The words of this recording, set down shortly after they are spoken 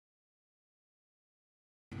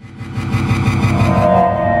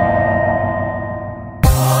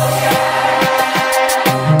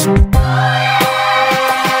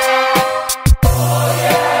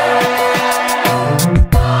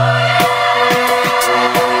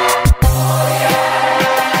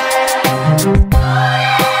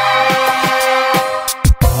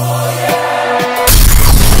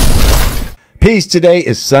Besties, today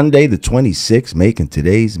is Sunday the 26th, making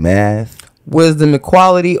today's math. Wisdom,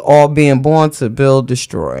 equality, all being born to build,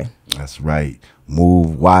 destroy. That's right.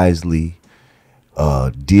 Move wisely,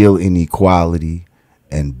 deal inequality,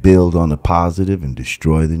 and build on the positive and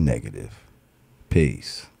destroy the negative.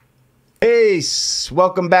 Peace. Peace.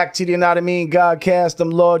 Welcome back to the Yanadameen Godcast. I'm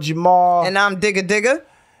Lord Jamar. And I'm Digga Digga.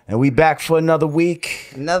 And we back for another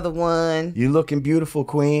week. Another one. You looking beautiful,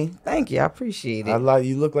 Queen. Thank you. I appreciate it. I like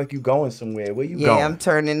you. Look like you going somewhere. Where you going? Yeah, I'm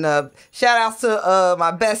turning up. Shout out to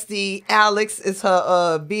my bestie Alex. It's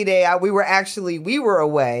her B-Day. We were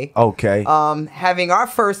away. Okay. Having our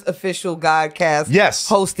first official Godcast. Yes.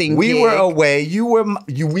 Hosting. We gig. were away. You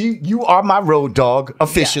are my road dog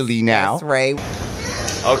officially yes, now. That's right.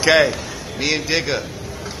 Okay. Me and Digga.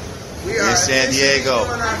 We are in San Diego.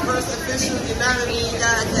 On our first official Yanadameen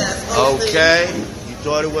Godcast. Okay. You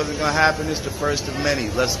thought it wasn't going to happen. It's the first of many.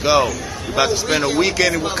 Let's go. We're about to spend a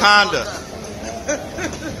weekend in Wakanda.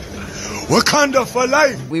 Wakanda for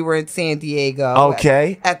life. We were in San Diego.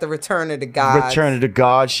 Okay. At the Return of the God. Return of the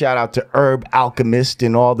God. Shout out to Herb Alchemist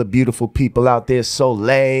and all the beautiful people out there.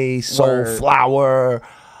 Soleil, Soulflower.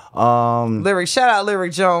 Lyric, shout out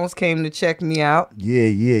Lyric Jones came to check me out.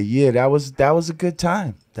 Yeah. That was a good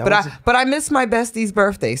time. But I missed my bestie's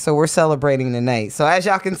birthday, so we're celebrating tonight. So as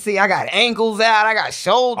y'all can see, I got ankles out, I got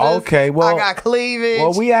shoulders. Okay, well, I got cleavage.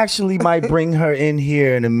 Well, we actually might bring her in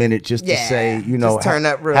here in a minute just to say, just turn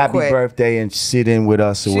up real happy quick. Birthday and sit in with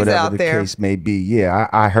us or She's whatever out the there. case may be. Yeah,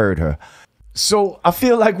 I heard her. So I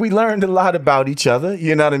feel like we learned a lot about each other.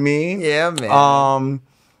 You know what I mean? Yeah, man.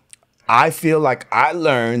 I feel like I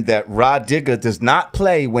learned that Rah Digga does not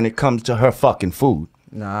play when it comes to her fucking food.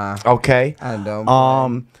 Nah. Okay. I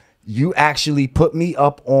don't. You actually put me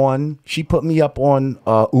up on. She put me up on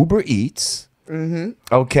Uber Eats. Mm-hmm.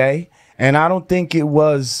 Okay, and I don't think it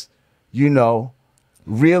was,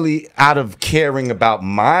 really out of caring about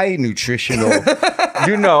my nutritional,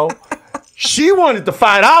 She wanted the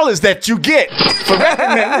 $5 that you get for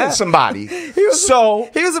recommending somebody. He was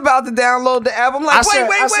about to download the app. I'm like,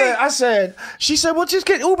 wait. She said, well, just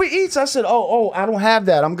get Uber Eats. I said, oh, I don't have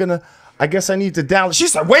that. I guess I need to download. She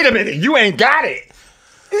said, wait a minute, you ain't got it.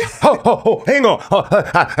 Hang on.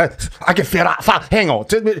 I can feel that. Hang on.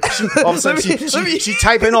 All of a sudden, she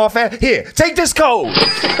typing off at, here, take this code.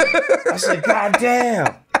 I said, God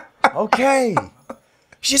damn. Okay.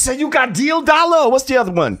 She said, you got Deal Dollar? What's the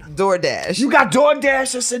other one? DoorDash. You got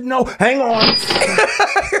DoorDash? I said, no, hang on.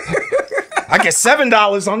 I get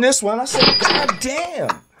 $7 on this one. I said, God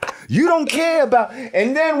damn. You don't care about...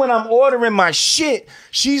 And then when I'm ordering my shit,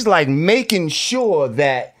 she's like making sure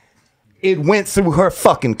that it went through her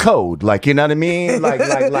fucking code. Like, you know what I mean? Like.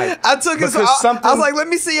 I took it, so I was like, let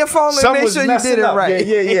me see your phone and make sure you did it right.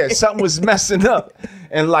 Yeah. Something was messing up.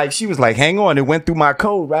 And like, she was like, hang on, it went through my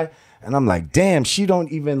code, right? And I'm like, damn, she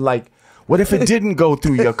don't even like, what if it didn't go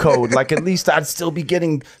through your code? Like, at least I'd still be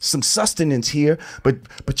getting some sustenance here.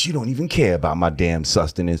 But you don't even care about my damn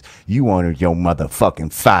sustenance. You wanted your motherfucking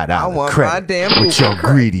 $5 I want credit my damn with your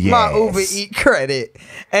greedy ass. My Uber Eat credit.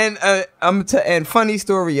 And and funny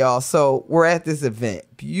story, y'all. So we're at this event,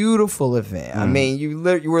 beautiful event. I mean, you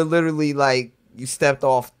were literally like, you stepped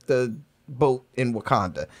off the boat in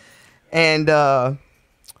Wakanda. And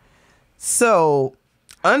so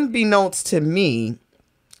unbeknownst to me,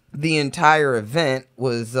 the entire event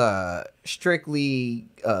was strictly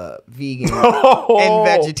vegan and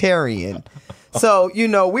vegetarian. So,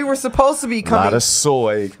 we were supposed to be coming. A lot of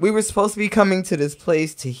soy. We were supposed to be coming to this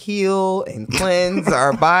place to heal and cleanse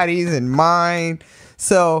our bodies and mind.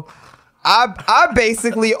 So I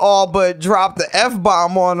basically all but dropped the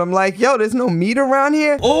F-bomb on them. Like, yo, there's no meat around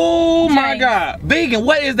here. Oh my God. Vegan,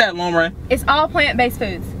 what is that, Lauren? It's all plant-based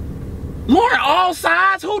foods. Lauren, all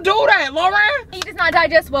sides? Who do that, Lauren? He does not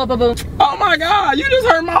digest well, boo-boo. Oh my God, you just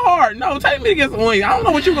hurt my heart. No, take me to get some wings. I don't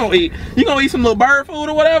know what you gonna eat. You gonna eat some little bird food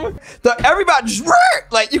or whatever? Everybody just,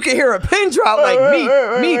 like, you can hear a pin drop, like,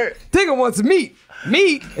 meat. Digga wants meat.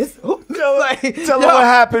 Meat. Tell them what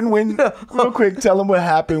happened when, real quick, tell them what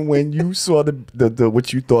happened when you saw the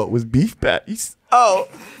what you thought was beef patties. Oh,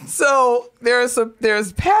 so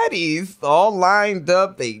there's patties all lined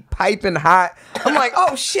up, they piping hot. I'm like,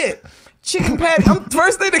 oh shit. Chicken patty.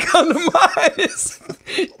 First thing that comes to mind is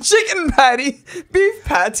chicken patty, beef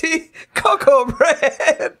patty, cocoa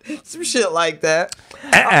bread, some shit like that.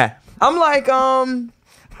 I'm like,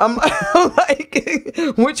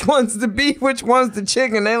 which one's the beef? Which one's the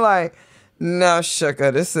chicken? They like, no,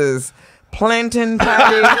 sugar. This is plantain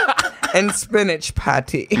patty and spinach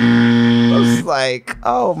patty. I was like,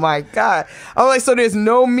 oh my God. I'm like, so there's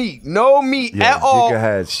no meat at all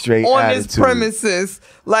had straight on attitude. this premises.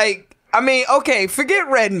 Like, I mean, okay, forget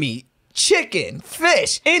red meat. chicken,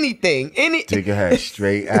 fish, anything. Digga has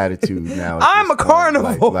straight attitude now. I'm a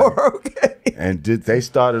carnivore. Okay. And they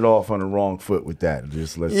started off on the wrong foot with that.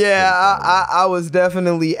 Just let's. Yeah, I was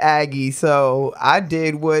definitely Aggie, so I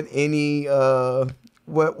did what any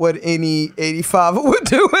 85er would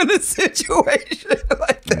do in a situation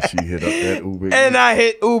like that. She hit up that Uber Eats. And I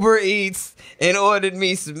hit Uber Eats and ordered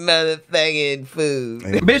me some motherfucking food.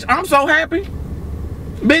 Bitch, I'm so happy.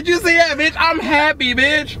 Bitch, you see that, bitch? I'm happy,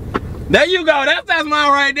 bitch. There you go. That's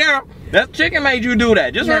mine right there. That chicken made you do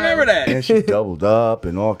that. Just remember that. And she doubled up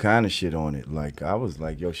and all kind of shit on it. Like, I was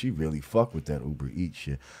like, yo, she really fucked with that Uber Eats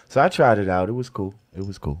shit. So I tried it out. It was cool. It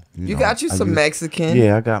was cool. You got you some Mexican?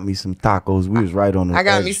 Yeah, I got me some tacos. We was right on the I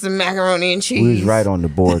got me some macaroni and cheese. We was right on the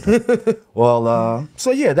border. Well,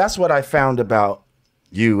 so yeah, that's what I found about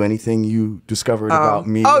you. Anything you discovered about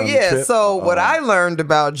me? Oh on the yeah. trip? So what I learned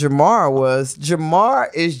about Jamar was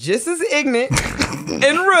Jamar is just as ignorant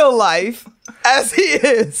in real life as he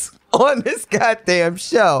is on this goddamn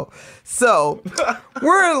show. So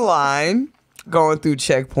we're in line going through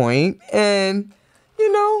checkpoint, and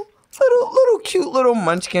you know, little cute little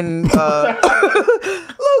munchkin, little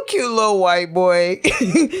cute little white boy.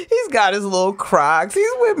 He's got his little Crocs. He's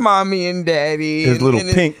with mommy and daddy. His little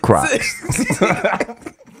pink Crocs.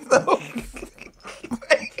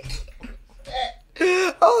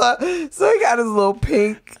 So he got his little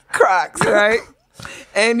pink Crocs, right?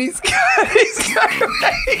 And he's got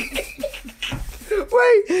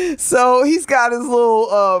so he's got his little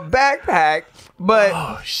backpack,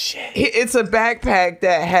 but it's a backpack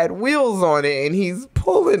that had wheels on it, and he's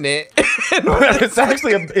pulling it. it's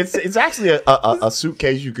actually a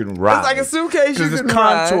suitcase you can ride. It's like a suitcase you can ride. Because it's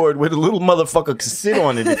contoured where the little motherfucker can sit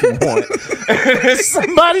on it if you want. And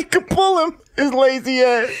somebody could pull him, his lazy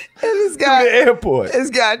ass, and it's got to the airport. It's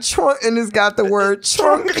got trunk, and it's got the word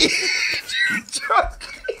trunky.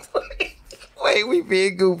 Wait, we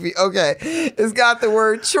being goofy. Okay. It's got the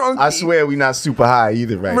word chunky. I swear we not super high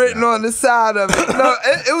either written now. on the side of it. No,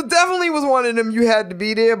 it definitely was one of them you had to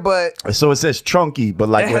be there, but... So it says trunky, but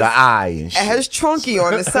like with an eye and shit. It has trunky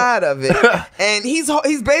on the side of it. And he's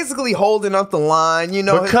basically holding up the line, you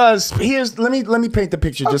know. Because let me paint the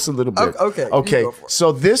picture just a little bit. Okay.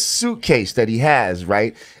 So this suitcase that he has,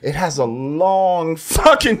 right? It has a long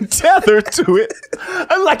fucking tether to it.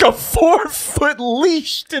 And like a 4-foot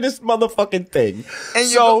leash to this motherfucking thing.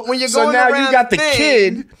 And when you're going now around you got the thing,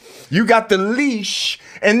 kid, you got the leash,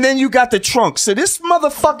 and then you got the trunk. So this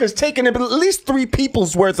motherfucker's taking up at least 3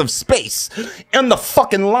 people's worth of space in the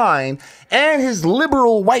fucking line, and his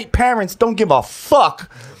liberal white parents don't give a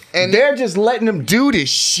fuck. And they're just letting him do this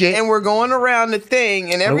shit. And we're going around the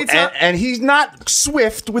thing, and every time... And he's not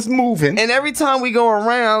swift with moving. And every time we go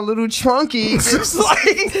around, little Trunky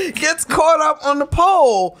gets caught up on the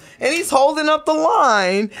pole, and he's holding up the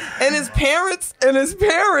line, and his parents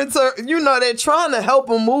are, you know, they're trying to help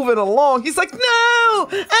him move it along. He's like, no, I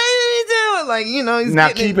didn't do it. Like, you know, he's now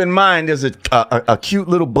keep in mind, there's a cute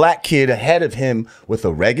little black kid ahead of him with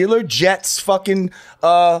a regular Jets fucking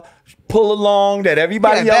pull along that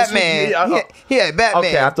everybody else Batman. He had Batman.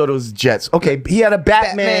 Okay, I thought it was Jets. Okay, he had a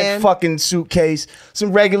Batman fucking suitcase,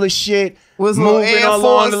 some regular shit, was moving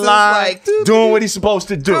along the line, like, doing what he's supposed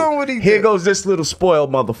to do. Here goes this little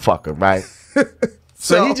spoiled motherfucker, right?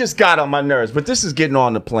 So he just got on my nerves, but this is getting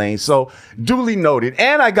on the plane. So duly noted.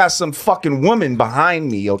 And I got some fucking woman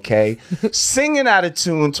behind me, okay, singing out of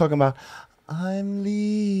tune, talking about, I'm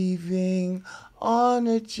leaving on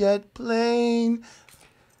a jet plane.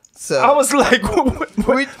 So I was like,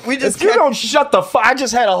 we just if you don't shut the fuck. I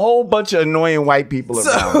just had a whole bunch of annoying white people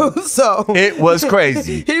around. So it was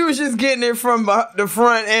crazy. He was just getting it from the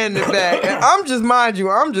front and the back. And I'm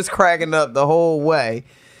just cracking up the whole way.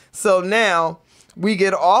 So now we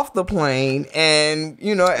get off the plane, and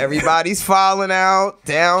you know, everybody's filing out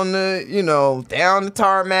down the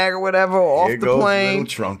tarmac or whatever, off the plane.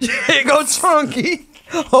 Here goes Trunky.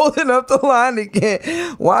 Holding up the line again.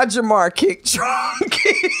 Why Jamar kicked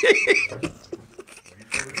Trunky?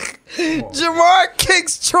 Jamar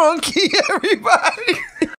kicks Trunky, everybody.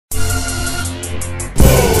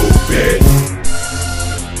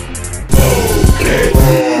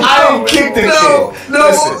 I don't kick the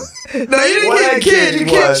kid. No, you didn't kick the kid. You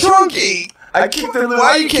kicked Trunky. I kicked the little.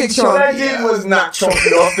 Why you kicked Trunky? What I did was knock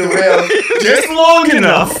Trunky off the rail just long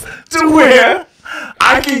enough to where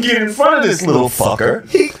I can get in front of this little fucker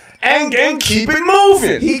and keep it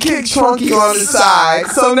moving. He kicked Trunky on the side,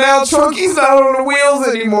 so now Trunky's not on the wheels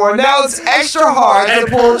anymore. Now it's extra hard to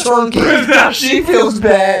pull Trunky. Now she feels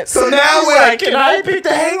bad. So now we're like, can I pick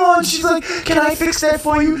the hang on? She's like, can I fix that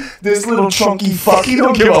for you? This little Trunky fuck, he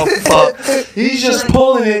don't give a fuck. He's just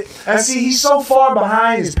pulling it. And see, he's so far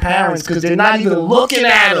behind his parents because they're not even looking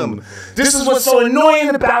at him. This is what's so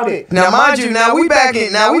annoying about it. Now, mind you, now we back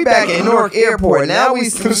in Newark Airport. Now we,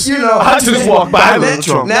 you know, I just walked by little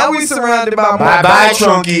Trunky. Now we surrounded by bye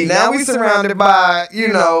Trunky. Now we surrounded by, you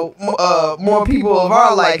know, more people of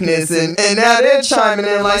our likeness, and now they're chiming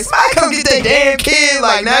in like, "Somebody come get that damn kid!"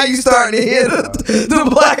 Like now you starting to hear the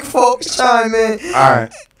black folks chime in. All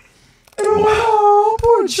right. And I'm like, oh,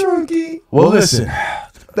 poor Trunky. Well, listen.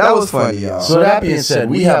 That was funny, y'all. So that being said,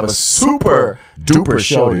 we have a super duper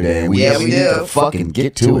show today. We need to fucking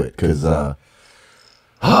get to it because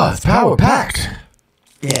it's power packed.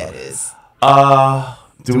 Yeah, it is.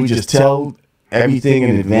 Do we just tell everything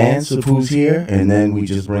in advance of who's here and then we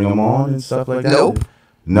just bring them on and stuff like that? Nope.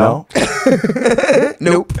 No?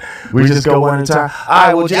 Nope. We just go one at a time. All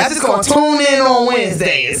right, well, just gonna tune in on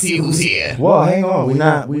Wednesday and see who's here. Well, hang on.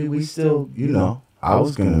 We still, you know, I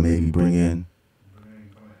was gonna maybe bring in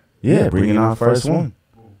our first one.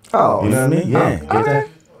 Oh, you know what I mean? Yeah, get that.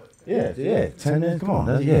 Yeah, 10 minutes. Come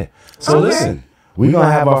on, yeah. So listen, we're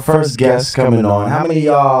gonna have our first guest coming on. How many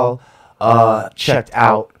of y'all checked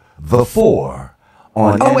out The 4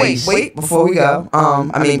 on NBC? Wait, before we go,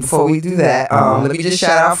 before we do that, let me just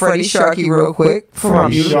shout out Freddie Sharkey real quick for our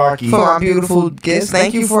beautiful gifts.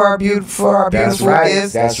 Thank you for our beautiful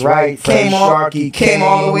gifts. That's right. Came all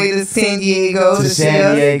the way to San Diego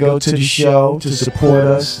to the show to support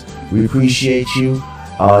us. We appreciate you.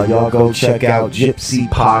 Y'all go check out Gypsy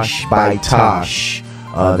Posh by Tosh.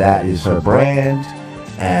 That is her brand,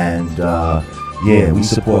 and we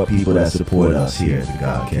support people that support us here at the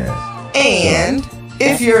Godcast. And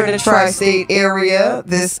if you're in the tri-state area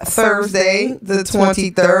this Thursday, the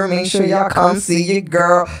 23rd, make sure y'all come see your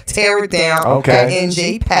girl tear it down at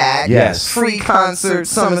NJ Pack. Yes. Free concert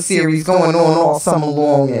summer series going on all summer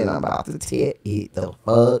long, and I'm about to tear it the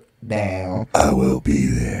fuck down. I will be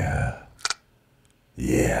there.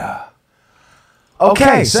 Yeah.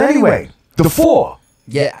 Okay, so anyway, The 4.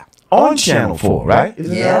 Yeah. On Channel 4, right? Is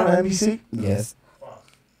it on NBC? Yes.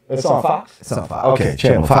 It's on Fox? It's on Fox. Okay,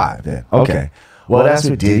 Channel 5 then. Okay. Well, that's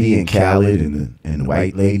with Diddy and Khaled and the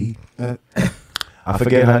white lady. I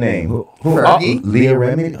forget her name. Who?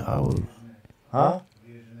 Leah-Jenea? Huh?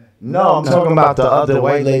 No, I'm talking about the other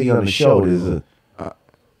white lady on the show. There's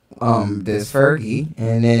Fergie,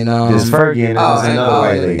 and then there's Fergie, and there's another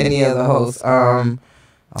white lady. Any other host?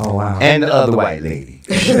 Oh wow. And the other white lady.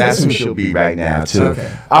 That's who she'll be right now too. Okay.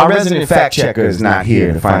 Our resident fact checker is not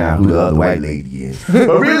here to find out who the other white lady is.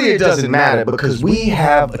 But really, it doesn't matter because we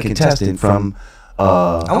have a contestant from.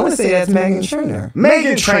 I want to say that's Meghan Trainor.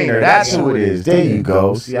 Meghan Trainor, that's who it is. There you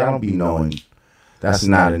go. See, I don't be knowing. That's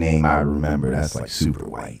not a name I remember. That's like super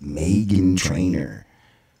white. Meghan Trainor.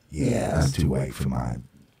 Yeah, that's too white for my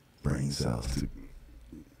brain cells to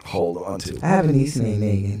hold on to. I have a niece named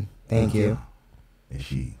Megan. Thank you. Is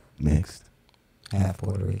she mixed? Half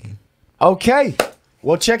Puerto Rican. Okay.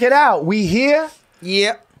 Well, check it out. We here.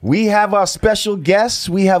 Yep. We have our special guests.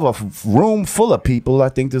 We have a room full of people. I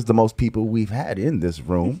think this is the most people we've had in this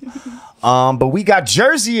room. But we got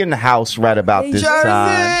Jersey in the house right about this time.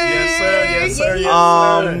 Yes, sir.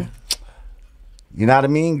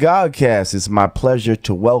 Yanadameen Godcast. It's my pleasure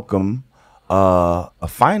to welcome a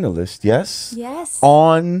finalist, yes? Yes.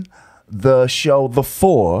 On the show The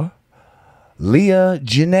 4,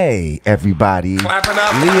 Leah-Jenea, everybody. Clapping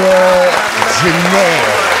up. Leah-Jenea.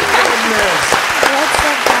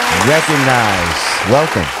 Recognize.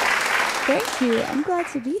 Welcome. Thank you. I'm glad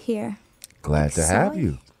to be here. Glad to have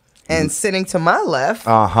you. And sitting to my left,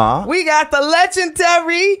 we got the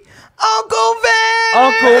legendary Uncle Vin.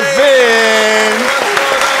 Uncle Vin.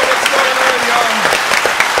 What's going on, y'all?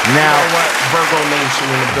 Now, You know what? Virgo Nation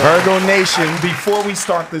in the building. Virgo Nation. Before we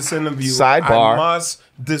start this interview, Sidebar. I must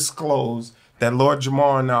disclose that Lord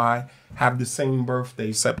Jamar and I have the same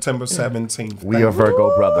birthday, September 17th. We are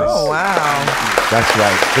Virgo brothers. Oh, wow. That's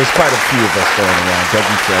right. There's quite a few of us going around.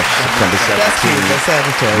 Dougie Fresh, September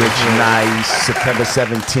 17th. Rich Nice, September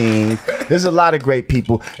 17th. There's a lot of great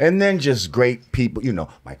people. And then just great people. You know,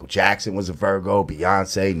 Michael Jackson was a Virgo,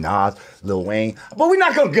 Beyonce, Nas, Lil Wayne. But we're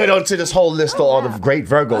not going to get onto this whole list of all the great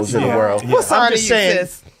Virgos in the world. What sign I'm are just you, saying.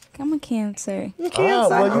 sis? I'm a Cancer. You can't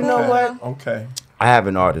well, you know what? Okay. I have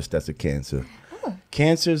an artist that's a Cancer.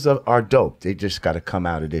 Cancers are dope. They just got to come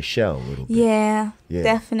out of their shell a little bit. Yeah,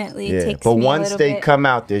 definitely. It takes but me once a they bit. come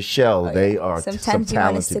out their shell, they are Sometimes some you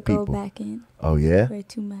want us talented to people. go back in. Oh yeah. Way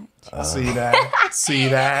too much. See that? See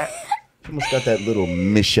that? You almost got that little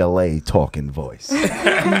Michelet talking voice.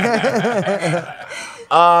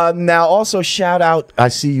 Now also shout out. I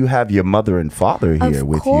see you have your mother and father here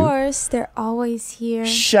with you. Of course, they're always here.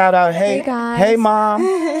 Shout out, hey, Hey, guys. hey mom,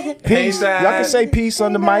 peace. Dad. Y'all can say peace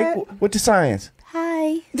on the mic with the science.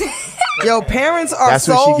 Hi. Yo, parents are That's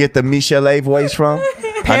so. where she get the Michelet voice from.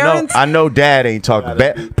 Parents- I know. Dad ain't talking.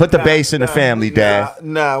 Put the bass in the family, Dad.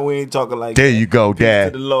 Nah, we ain't talking like There that. you go, Peace to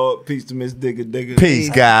Dad. the Lord. Peace to Miss Digga. Peace,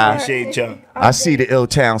 guy. Appreciate y'all. I see the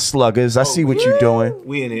Illtown Sluggaz. I see what you doing.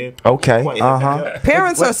 We in here. Okay. Quite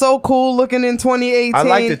Parents are so cool looking in 2018. I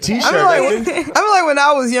like the t-shirt. I feel like when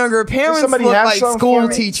I was younger, parents somebody looked have like some school for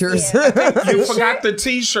me? teachers. You forgot the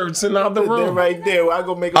t-shirts in the other They're room. right there. I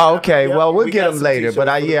go make. Oh, okay. Well, we'll get got them some later, t-shirts but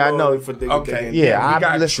for the I know- Lord for Digga Okay. Digga. Yeah, we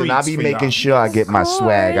got listen. I'll be treats for making y'all. sure I get my Of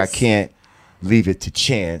swag. I course. can't leave it to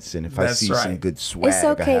chance. And if I That's see some right. good swag, It's I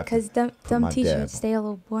okay have to because them put my t-shirts dab. stay a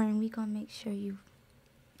little boring. We gonna make sure you.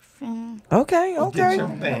 Okay. Get your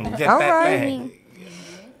thing. Get All that right. thing.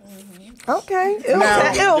 Okay.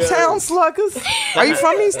 Illtown Sluggaz. Are you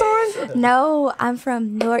from East Orange? No, I'm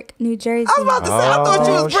from Newark, New Jersey. I was about to say, I thought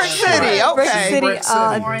you was Brick City. Brick Okay. City Brick City.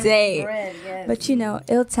 all day. But you know,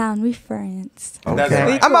 Illtown, we friends. That's Okay.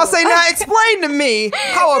 right. I'm about to say, now explain to me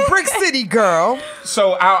how a Brick City girl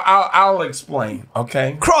So I'll explain.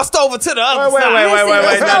 Okay. crossed over to the other Wait.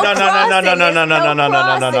 side.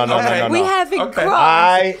 No. Okay. We haven't Okay.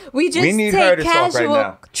 crossed. We just we need her take to talk right casual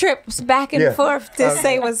now. trips back and Yeah. forth to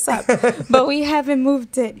say what's up. But we haven't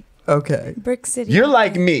moved it. Okay. Brick City. You're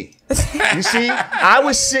like me. You see, I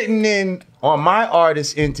was sitting in on my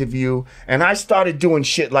artist interview, and I started doing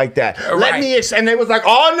shit like that. Let Right. me, and they was like,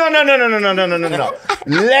 "Oh no!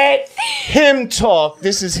 Let him talk.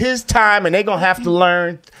 This is his time, and they gonna have to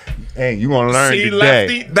learn. Hey, you gonna learn See, today."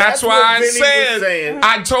 Lefty, that's why what I Vinny was said. saying.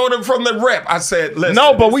 I told him from the rip. I said, listen.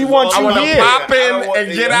 No, but we want I you want to here. pop I in don't want-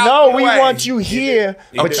 and get yeah. out. No, the we way. want you here,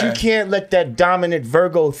 but Okay. you can't let that dominant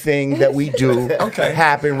Virgo thing that we do Okay.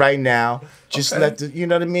 happen right now. Just Okay. let the, you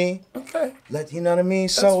know what I mean? Okay. You know what I mean?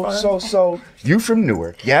 fine. So you from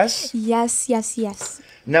Newark, yes? Yes.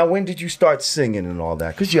 Now, when did you start singing and all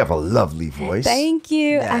that? Because you have a lovely voice. Thank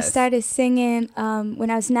you. I Yes. started singing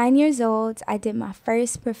when I was 9 years old. I did my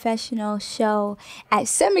first professional show at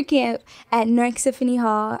summer camp at Newark Symphony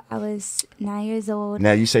Hall. I was 9 years old.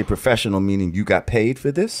 Now, you say professional, meaning you got paid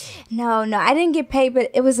for this? No, I didn't get paid,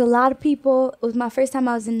 but it was a lot of people. It was my first time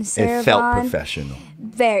I was in the Sarah It felt Vaughan. professional.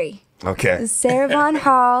 Very. Okay. Sarah Vaughan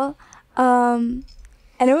Hall.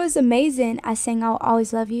 And it was amazing. I sang I'll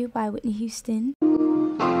Always Love You by Whitney Houston.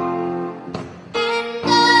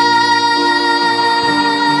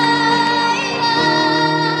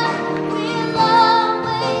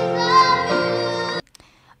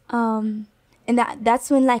 And that's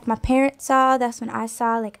when like my parents saw, that's when I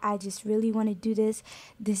saw like I just really want to do this.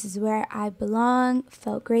 This is where I belong.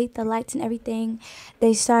 Felt great, the lights and everything.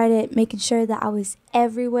 They started making sure that I was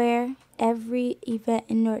everywhere. Every event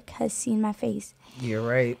in Newark has seen my face. You're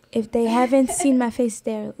right. If they haven't seen my face,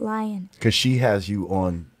 they're lying. Because she has you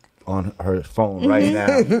on her phone right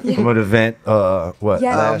now from an event,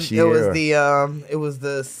 last year? It was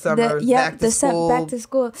the summer back to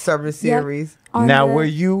school summer series. On Now, the- were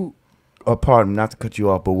you, pardon, not to cut you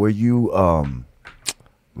off, but were you,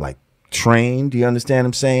 like, trained? Do you understand what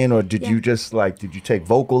I'm saying? Or did Yeah. you just, like, did you take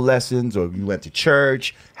vocal lessons or you went to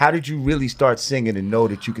church? How did you really start singing and know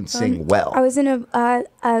that you can sing well? I was in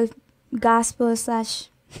a gospel slash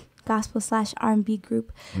R&B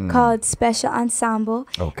group called Special Ensemble.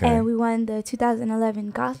 Okay. And we won the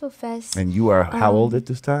 2011 Gospel Fest. And you are how old at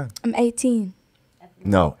this time? I'm 18.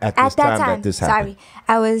 No, at At this that time time, that this happened. sorry.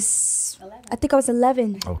 I think I was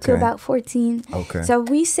 11 Okay. to about 14. Okay. So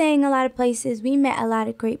we sang a lot of places. We met a lot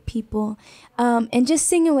of great people. And just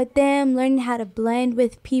singing with them, learning how to blend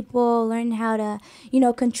with people, learning how to,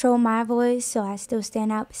 control my voice so I still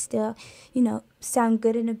stand out, but still, sound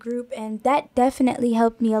good in a group. And that definitely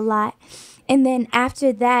helped me a lot. And then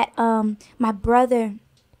after that, my brother,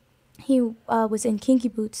 he was in Kinky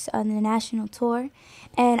Boots on the national tour,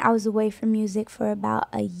 and I was away from music for about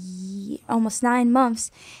a year, almost 9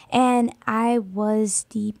 months, and I was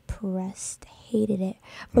depressed, hated it.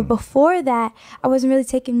 But before that, I wasn't really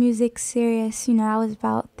taking music serious. I was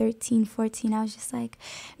about 13, 14. I was just like,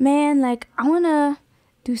 man, like, I want to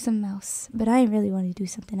do something else, but I didn't really want to do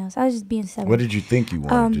something else. I was just being stubborn. What did you think you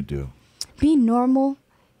wanted to do? Be normal,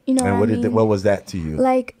 And what I mean? what was that to you?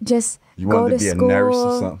 Like, just You go wanted to to be school. a nurse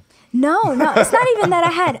or something? No, it's not even that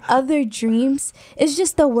I had other dreams. It's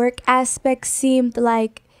just the work aspect seemed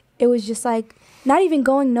like it was just like not even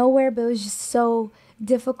going nowhere, but it was just so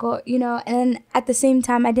difficult, you know. And at the same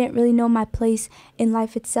time, I didn't really know my place in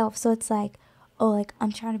life itself. So it's like, oh, like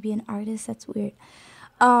I'm trying to be an artist. That's weird.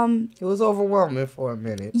 It was overwhelming for a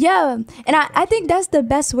minute. Yeah, and I think that's the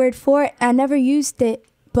best word for it. I never used it,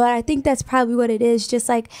 but I think that's probably what it is. Just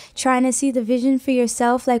like trying to see the vision for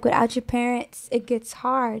yourself. Like without your parents, it gets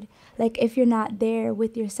hard. Like if you're not there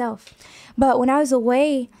with yourself. But when I was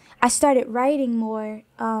away, I started writing more.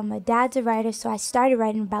 My dad's a writer, so I started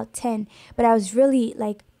writing about 10. But I was really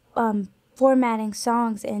like formatting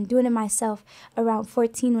songs and doing it myself around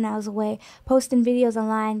 14 when I was away, posting videos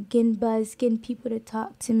online, getting buzz, getting people to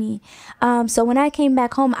talk to me. So when I came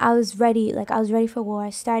back home, I was ready. Like I was ready for war. I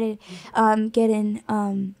started getting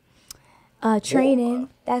training.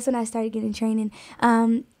 That's when I started getting training.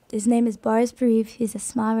 His name is Boris Brief. He's a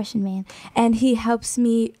small Russian man, and he helps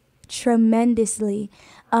me tremendously.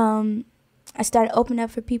 I started opening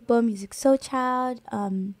up for people, Music Soul Child,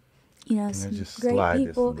 you know, some just great slide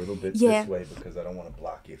people. this a little bit Yeah. this way because I don't want to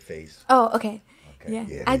block your face. Oh, okay. Okay.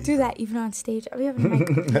 Yeah, I do that even on stage. We have a mic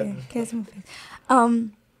over here. Can't see my face.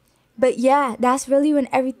 But yeah, that's really when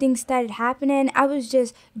everything started happening. I was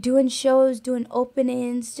just doing shows, doing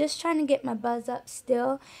openings, just trying to get my buzz up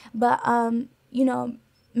still. But you know,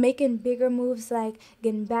 making bigger moves like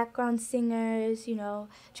getting background singers, you know,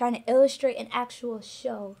 trying to illustrate an actual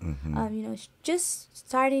show. You know, just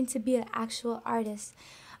starting to be an actual artist.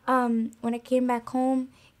 When I came back home,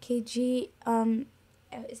 KG,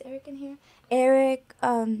 is Eric in here? Eric,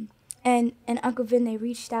 and Uncle Vin, they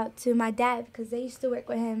reached out to my dad because they used to work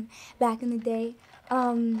with him back in the day.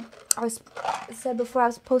 I said before, I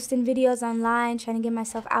was posting videos online, trying to get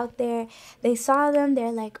myself out there. They saw them.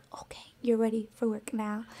 They're like, okay, you're ready for work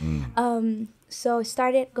now. So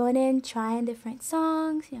started going in, trying different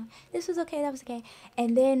songs. You know, this was okay, that was okay.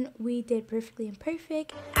 And then we did Perfectly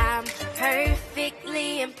Imperfect. I'm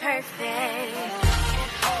perfectly imperfect.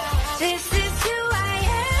 This is who I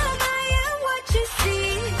am what you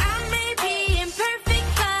see. I may be imperfect,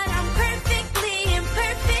 but I'm perfectly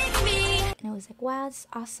imperfect me. And I was like, wow, it's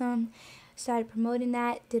awesome. Started promoting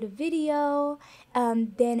that, did a video.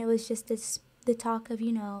 Then it was just the talk of,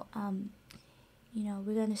 you know,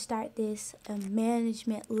 we're going to start this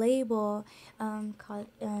management label called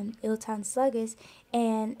Illtown Sluggaz.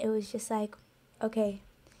 And it was just like, okay,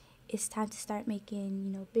 it's time to start making,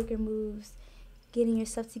 you know, bigger moves, getting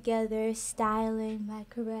yourself together, styling, my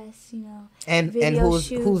caress, you know. And who's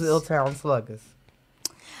Illtown Sluggaz?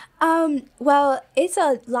 Well, it's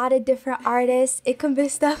a lot of different artists. It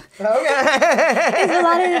consists of Okay. it's a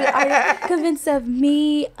lot of artists convinced of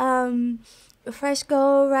me,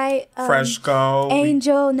 Fresco, right? Fresco.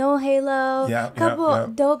 Angel, No Halo. Yeah, couple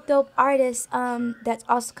dope artists that's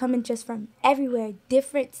also coming just from everywhere.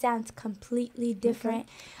 Different sounds, completely different.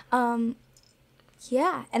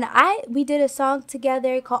 Yeah, and we did a song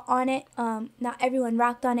together called On It. Not everyone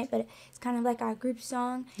rocked on it, but it's kind of like our group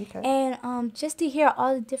song. Okay. And just to hear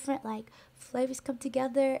all the different like flavors come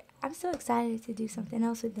together, I'm so excited to do something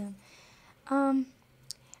else with them.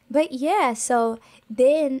 But yeah, so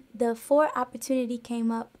then the 4 opportunity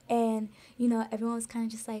came up, and you know everyone was kind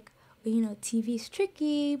of just like, well, you know, TV's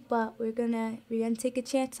tricky, but we're gonna take a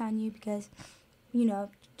chance on you because, you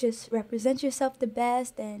know, just represent yourself the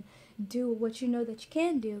best and do what you know that you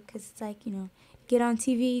can do, because it's like, you know, get on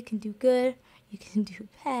TV, you can do good, you can do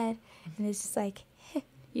bad, and it's just like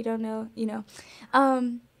you don't know, you know.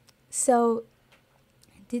 So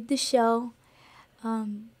I did the show.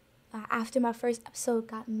 After my first episode,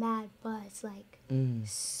 got mad buzz, like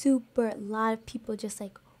super. A lot of people just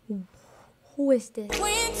like, who is this?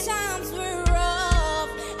 When times were rough,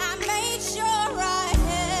 I made sure I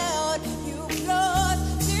held you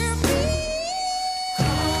close to me.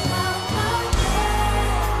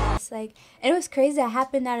 It's like, and it was crazy. It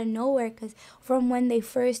happened out of nowhere, because from when they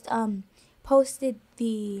first posted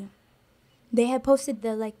the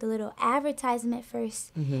little advertisement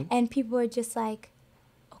first, and people were just like,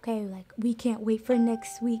 okay, like, we can't wait for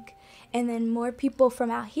next week. And then more people from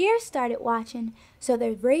out here started watching, so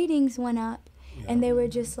their ratings went up, and they were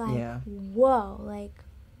just like, whoa, like,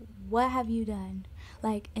 what have you done?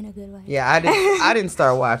 Like, in a good way. Yeah, I didn't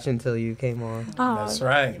start watching until you came on. Oh, That's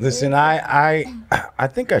right. Listen, I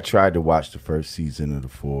think I tried to watch the first season of the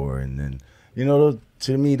 4, and then, you know,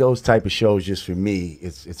 to me, those type of shows, just for me,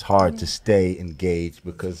 it's hard to stay engaged,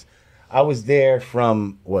 because I was there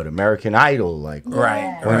from American Idol, like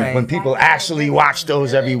Right. when people actually watch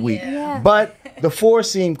those every week. Yeah. But The 4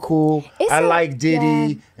 seemed cool. It's I a- like Diddy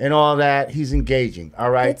yeah. and all that. He's engaging. All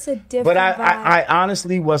right. It's a different But vibe. I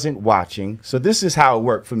honestly wasn't watching. So this is how it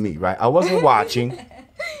worked for me, right? I wasn't watching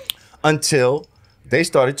until they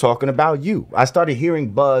started talking about you. I started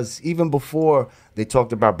hearing buzz even before they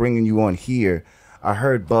talked about bringing you on here. I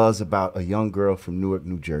heard buzz about a young girl from Newark,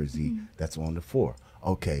 New Jersey that's on the 4.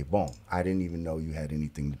 Okay, boom. I didn't even know you had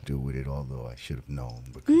anything to do with it, although I should have known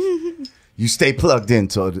because you stay plugged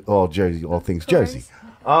into all Jersey, all things Jersey.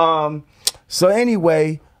 So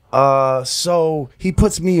anyway, so he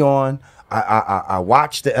puts me on. I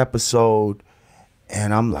watched the episode,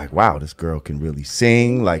 and I'm like, wow, this girl can really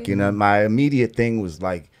sing. Like, you know, my immediate thing was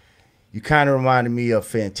like, you kind of reminded me of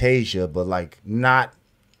Fantasia, but like not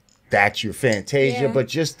that you're Fantasia, but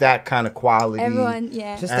just that kind of quality. Everyone,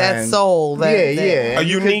 yeah. Just that soul. That, yeah. A And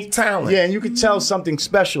you unique could- talent. Yeah, and you could tell something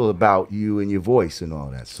special about you and your voice and all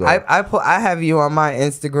that. So I have you on my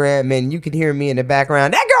Instagram, and you can hear me in the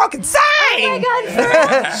background. That girl can sing. Oh my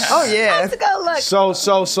God, Oh yeah. let's go look.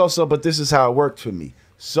 So, but this is how it worked for me.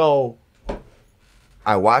 So,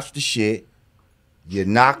 I watched the shit. You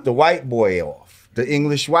knocked the white boy off, the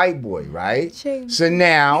English white boy, right? Shame. So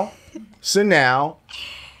now,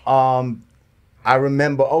 I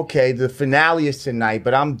remember. Okay, the finale is tonight,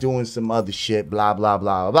 but I'm doing some other shit. Blah blah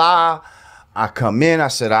blah blah. I come in. I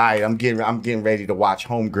said, all right, I'm getting ready to watch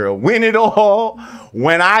Homegirl win it all.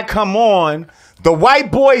 When I come on, the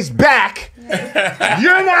white boy's back.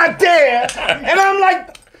 You're not there, and I'm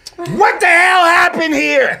like, what the hell happened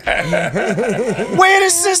here? Where the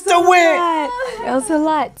sister went? It was a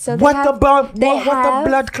lot. So they What have, the blood? they What the have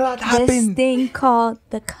blood clot this happened? thing called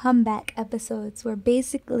the comeback episodes, where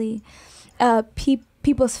basically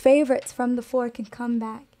people's favorites from the 4 can come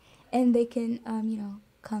back, and they can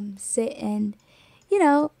come sit and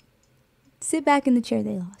sit back in the chair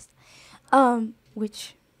they lost,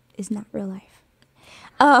 which is not real life.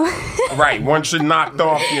 Right. Once you're knocked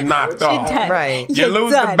off, you're knocked off. done. Right. You You're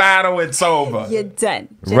lose the done. battle, it's over. You're done.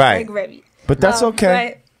 Just Right. like Remy. But that's okay.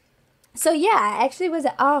 Right. So yeah, I actually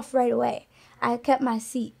wasn't off right away. I kept my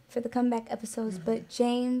seat for the comeback episodes, but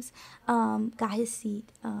James got his seat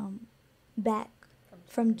back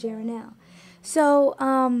from Jaronell. So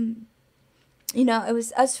it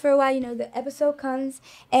was us for a while. The episode comes,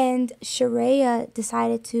 and Sharia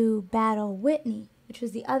decided to battle Whitney, which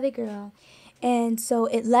was the other girl. And so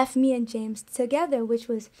it left me and James together, which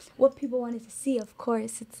was what people wanted to see, of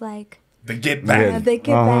course. It's like, The get back. they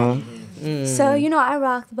get back. So, I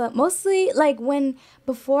rocked. But mostly, like,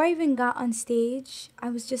 before I even got on stage, I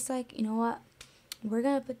was just like, you know what? We're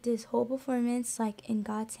going to put this whole performance, like, in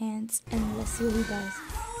God's hands, and let's see what he does.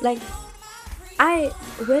 Like,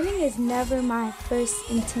 winning is never my first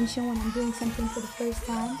intention when I'm doing something for the first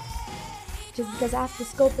time. Just because I have to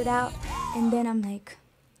scope it out, and then I'm like,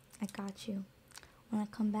 I got you. When I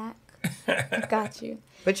come back, I got you.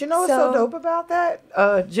 But you know what's so dope about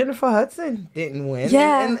that? Jennifer Hudson didn't win.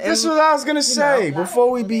 Yeah. And That's what I was gonna say before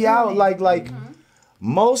we be out. Like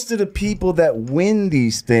most of the people that win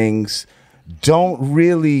these things don't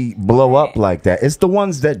really blow up like that. It's the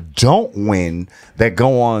ones that don't win that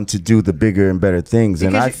go on to do the bigger and better things.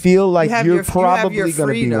 And Because I feel like you have you're your- you have probably your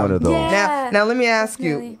gonna be freedom. one of those. Yeah. now let me ask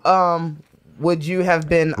you. Would you have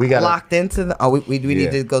been We gotta- locked into the? Oh, we Yeah.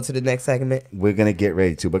 need to go to the next segment. We're gonna get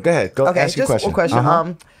ready to, but go ahead. Go Okay, ask your just question. one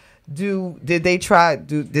question. Did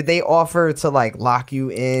they offer to like lock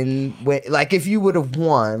you in? Like if you would have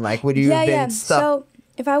won, like would you have been stuck? So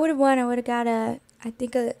if I would have won, I would have got I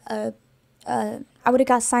would have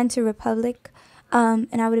got signed to Republic,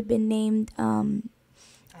 and I would have been named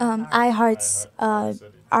iHeart's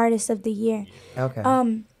Artist of the Year. Okay.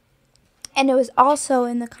 And it was also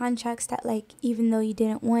in the contracts that, like, even though you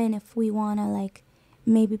didn't win, if we want to, like,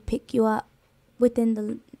 maybe pick you up within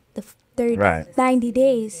the 90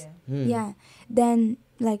 days, then,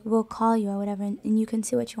 like, we'll call you or whatever, and you can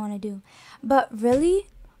see what you want to do. But really,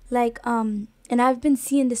 like, and I've been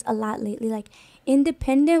seeing this a lot lately, like,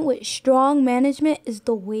 independent with strong management is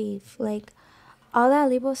the wave. Like, all that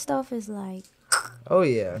label stuff is, like, Oh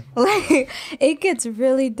yeah. like, it gets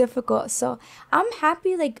really difficult. So I'm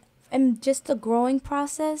happy, like, and just the growing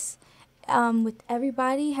process with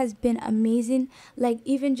everybody has been amazing. Like,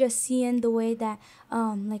 even just seeing the way that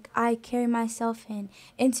like I carry myself in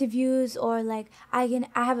interviews, or like I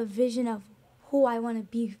have a vision of who I want to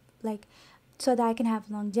be, like, so that I can have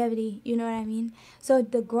longevity, you know what I mean? So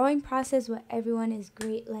the growing process with everyone is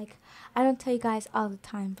great. Like, I don't tell you guys all the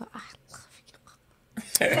time, but I love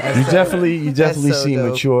you. You definitely so seem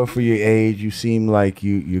dope. mature for your age. You seem like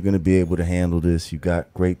you're gonna be able to handle this. You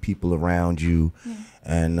got great people around you,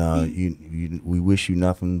 and we wish you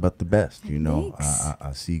nothing but the best. You know,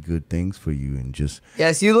 I see good things for you, and just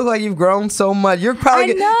Yes, you look like you've grown so much. You're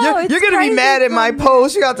probably I know, you're it's gonna be crazy mad at my so much.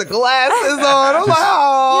 post. You got the glasses on. I'm like,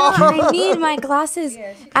 oh. I need my glasses.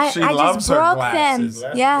 I loves just her broke glasses.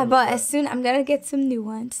 them. Yeah, but as soon I'm gonna get some new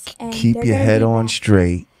ones. And keep they're your gonna head be on back.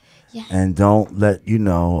 straight. Yeah. And don't let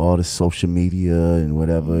all the social media and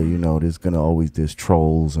whatever, there's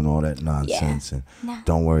trolls and all that nonsense. And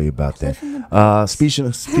don't worry about that.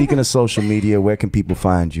 Speaking of social media, where can people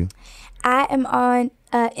find you? I am on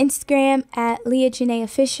Instagram at Leah-Jenea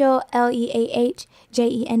Official,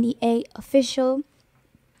 LeahJenea Official.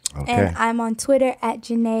 Okay. And I'm on Twitter at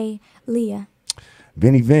Janae Leah.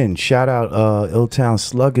 Vin, shout out Illtown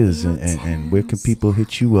Sluggaz and where can people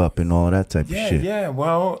hit you up and all that type of shit? Yeah.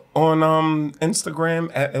 Well, on Instagram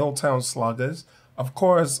at Illtown Sluggaz. Of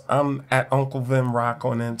course, I'm at Uncle VinRock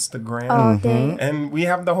on Instagram. All day. And we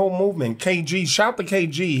have the whole movement. KG, shout to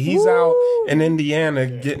KG. He's out in Indiana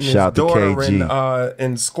getting Shout his to daughter KG.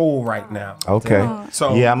 in school right now. Okay.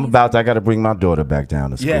 So Yeah, I got to bring my daughter back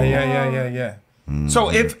down to school. Yeah.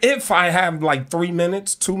 So if I have like 3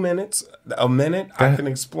 minutes, 2 minutes, a minute, I can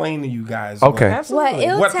explain to you guys Okay. What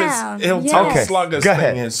what this Illtown? Illtown Yes. Sluggaz Go thing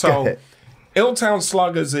ahead. is. Go So ahead. Illtown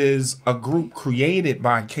Sluggaz is a group created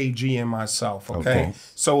by KG and myself, okay? Okay.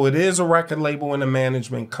 So it is a record label and a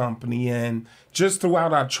management company, and just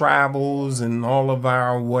throughout our travels and all of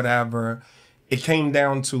our whatever, it came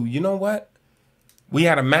down to, you know what? We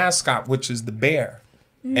had a mascot, which is the bear.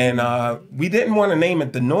 And we didn't want to name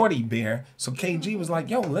it the Naughty Bear, so KG was like,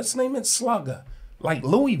 yo, let's name it Slugger, like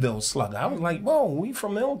Louisville Slugger. I was like, whoa, we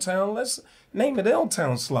from Illtown, let's name it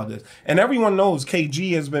Illtown Sluggaz. And everyone knows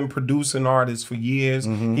KG has been producing artists for years.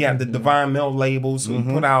 He had the Divine Mill label, so he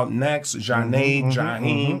put out Next, Janae,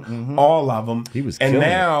 Jaheim, all of them. He was and killing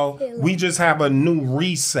now we just have a new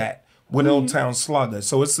reset with Illtown Sluggaz.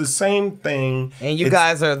 So it's the same thing. And you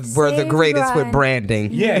It's- guys were the Same greatest with grind. branding.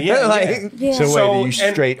 Yeah. Like, Yeah. So wait, So, are you and-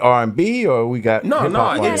 straight R&B or we got No,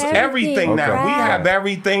 hip-hop no, it's artists? everything now. Okay. We have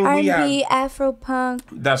everything. We R&B, have. Afro-punk.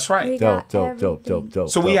 That's We right. got Dope. everything.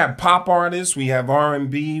 So we have pop artists, we have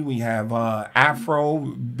R&B, we have Afro.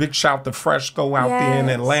 Big shout to Fresco out there in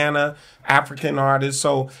Yes. Atlanta, African artists.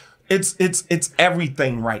 So it's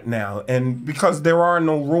everything right now, and because there are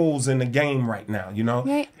no rules in the game right now,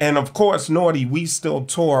 Right. And of course, Naughty, we still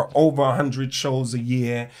tour over 100 shows a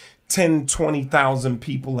year. 10, 20,000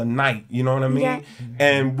 people a night, you know what I mean? Yeah.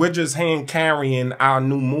 And we're just hand carrying our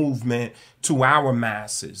new movement to our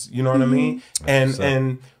masses, you know what I mean?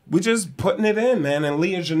 And we're just putting it in, man. And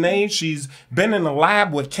Leah-Jenea, she's been in the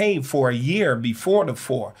lab with Cave for a year before the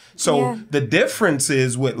 4. So Yeah. the difference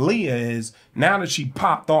is with Leah is now that she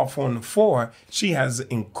popped off on the 4, she has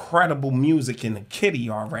incredible music in the kitty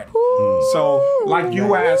already. So like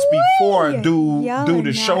you asked before, do Y'all the are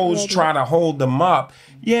not shows ready. try to hold them up?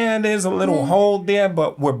 Yeah, there's a little hold there,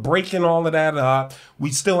 but we're breaking all of that up.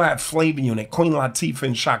 We still have Flavor Unit, Queen Latifah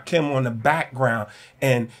and Shakim on the background.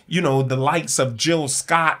 And, the likes of Jill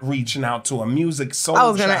Scott reaching out to a music soul I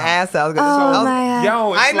was gonna child. ask that. Oh my God.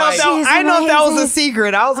 Yo, it's I know like, that. She's I know that was a amazing.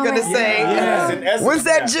 secret. I was gonna my say, Yeah. when's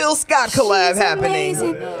that Jill Scott collab She's happening?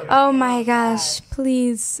 amazing. Oh my gosh,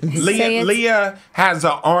 please say it. Leah has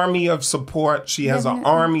an army of support. She has an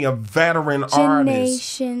army of veteran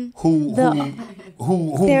artists Generation. who They're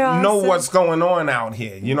know awesome. what's going on out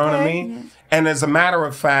here. You know what I mean? And as a matter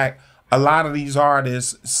of fact, a lot of these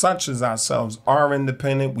artists, such as ourselves, are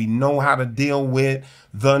independent. We know how to deal with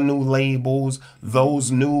the new labels,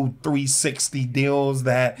 those new 360 deals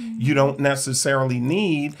that you don't necessarily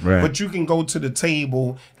need, Right. but you can go to the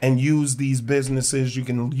table and use these businesses. You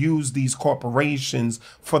can use these corporations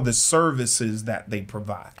for the services that they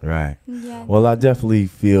provide. Right. Yeah. Well, I definitely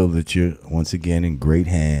feel that you're once again in great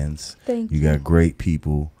hands. Thank You you. got great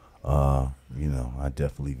people. I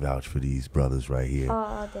definitely vouch for these brothers right here.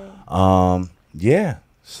 All day. Yeah.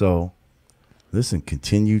 So, listen,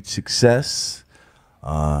 continued success.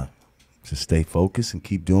 Just stay focused and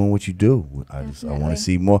keep doing what you do. I want Definitely. to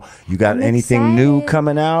see more. You got I'm anything new excited.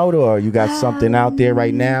 coming out, or you got something out there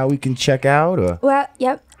right now we can check out, or? Well,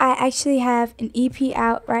 yep. I actually have an EP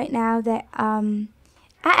out right now that I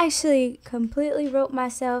actually completely wrote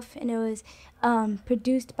myself, and it was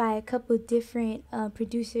produced by a couple different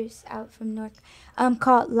producers out from North,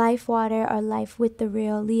 called Life Water or Life with the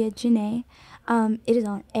Real Leah-Jenea. It is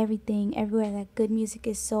on everything, everywhere that good music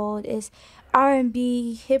is sold. It's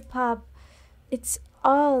R&B, hip hop. It's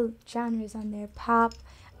all genres on there, pop,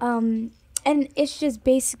 and it's just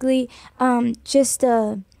basically just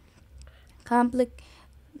a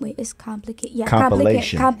wait, it's complicated. Yeah,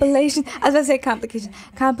 Compilation. Compilation. I was gonna say complication.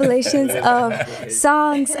 Compilations of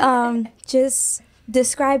songs, just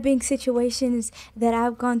describing situations that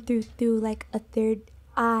I've gone through like a third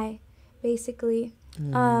eye, basically.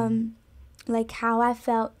 Like how I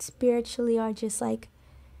felt spiritually, or just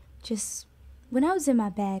when I was in my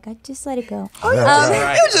bag, I just let it go. Oh,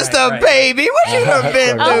 you're just a baby. What you done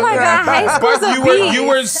been through? Oh my God, high school's But a beast. you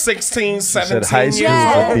were 16, 17 years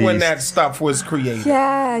Yes. old when that stuff was created.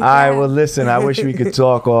 Yeah. All right, well, listen, I wish we could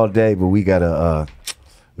talk all day, but we gotta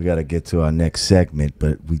get to our next segment.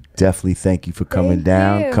 But we definitely thank you for coming Thank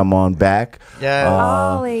down. you. Come on back. Yeah.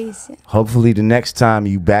 Always. Hopefully, the next time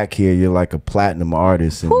you back here, you're like a platinum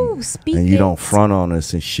artist, and, Whew, speak and you it. don't front on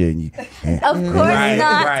us and shit. And Of course Right,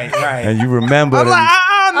 not. right. and you remember I'm like,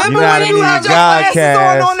 remember when you had your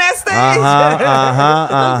glasses on that stage?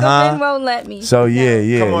 Uncle Ben won't let me. So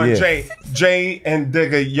yeah. Come on, yeah. Jay and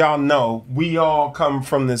Digga, y'all know we all come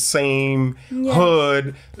from the same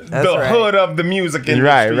hood, right. hood of the music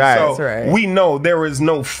industry. Right. So That's right. we know there is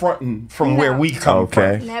no fronting from where we come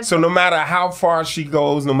Okay. from. Never. So no matter how far she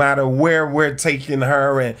goes, no matter where we're taking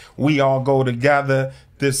her, and we all go together,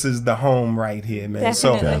 this is the home right here, man.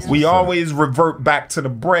 Definitely. So we always revert back to the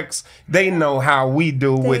bricks. They know how we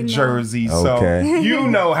do with know. Jersey. Okay. So you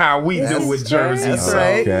know how we do with Jersey. That's So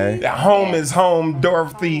right. Okay. home is home.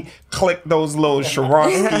 Dorothy, click those little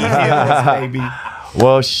Sharonski heels, baby.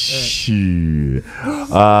 Well, shoot.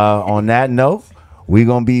 On that note, we're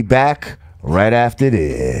gonna be back right after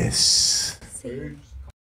this.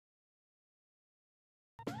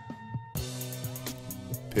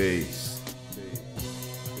 Peace.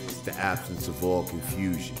 It's the absence of all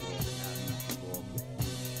confusion.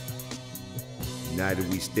 United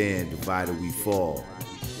we stand, divided we fall.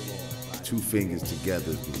 Two fingers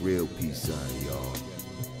together is the real peace sign, y'all.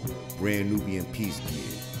 Brand Nubian peace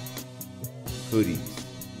gear. Hoodies.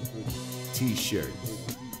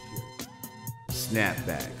 T-shirts.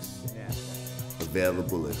 Snapbacks.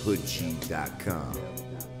 Available at hoodg.com.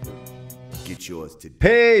 Get yours today.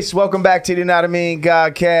 Peace. Welcome back to the Yanadameen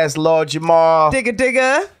Godcast. Lord Jamar.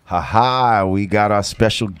 Digga. Haha, we got our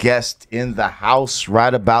special guest in the house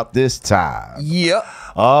right about this time. Yep.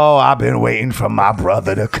 Oh, I've been waiting for my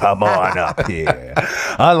brother to come on up here.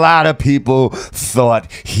 A lot of people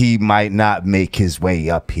thought he might not make his way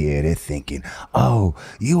up here. They're thinking, oh,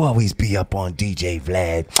 you always be up on DJ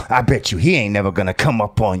Vlad. I bet you he ain't never gonna come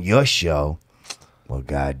up on your show. Well,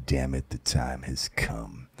 God damn it, the time has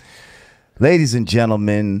come. Ladies and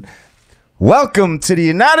gentlemen, welcome to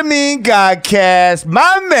the Yanadameen Godcast,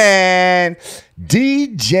 my man,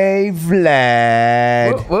 DJ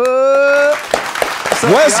Vlad.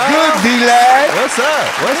 What's good, V-Lad?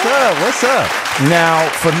 What's up? Now,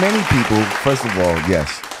 for many people, first of all,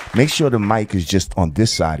 yes, make sure the mic is just on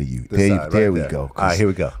this side of you. There we go. All right, here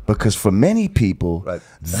we go. Because for many people,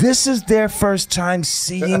 this is their first time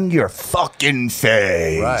seeing your fucking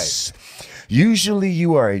face. Right. Usually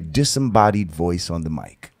you are a disembodied voice on the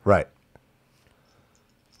mic. Right.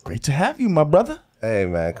 Great to have you, my brother. Hey,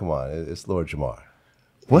 man, come on. It's Lord Jamar.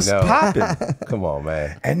 What's You know? poppin'? Come on,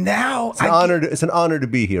 man. And now it's an honor to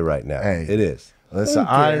be here right now. Hey. It is. It's an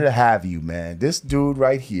honor to have you, man. This dude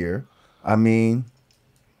right here, I mean,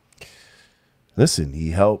 listen,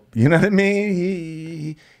 he helped, you know what I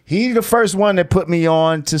mean? He the first one that put me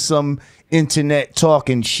on to some internet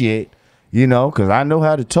talking shit, you know, because I know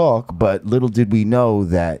how to talk, but little did we know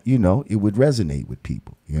that, you know, it would resonate with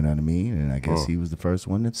people, you know what I mean? And I guess he was the first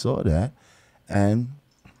one that saw that. And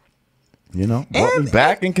you know, brought me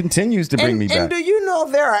back and continues to bring me back. And do you know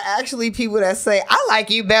there are actually people that say, I like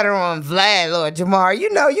you better on Vlad, Lord Jamar. You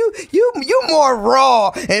know, you more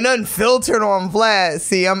raw and unfiltered on Vlad.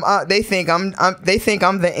 See, they think I'm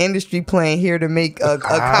the industry playing here to make a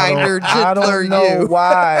kinder, gentler I don't know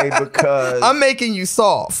why, because I'm making you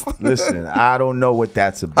soft. Listen, I don't know what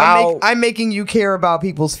that's about. I'm making you care about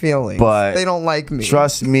people's feelings. But they don't like me.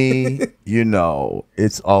 Trust me, you know,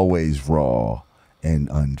 it's always raw and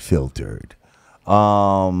unfiltered.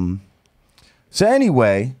 So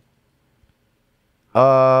anyway,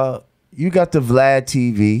 you got the Vlad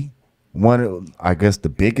TV, one of, I guess, the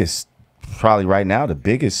biggest, probably right now, the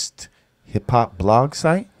biggest hip hop blog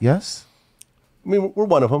site. Yes, I mean, we're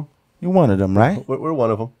one of them. You're one of them, right? We're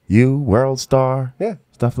one of them. You, World Star, yeah,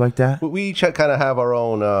 stuff like that. We each kind of have our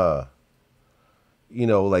own, you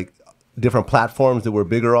know, like different platforms that we're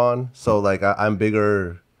bigger on. So like I'm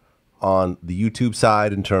bigger on the YouTube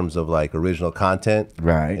side in terms of like original content,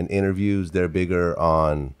 right, and interviews. They're bigger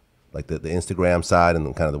on like the Instagram side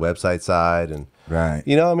and kind of the website side. And, right.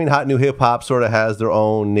 you know, I mean, Hot New Hip Hop sort of has their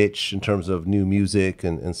own niche in terms of new music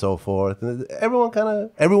and so forth. And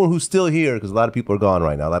everyone who's still here, because a lot of people are gone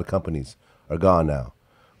right now. A lot of companies are gone now.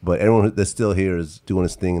 But everyone that's still here is doing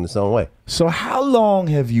his thing in its own way. So how long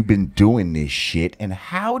have you been doing this shit, and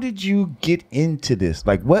how did you get into this?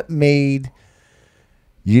 Like, what made,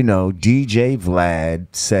 you know, DJ Vlad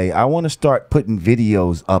say, I want to start putting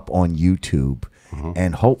videos up on YouTube,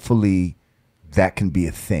 and hopefully that can be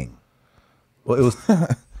a thing? Well, it was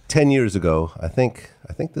 10 years ago, I think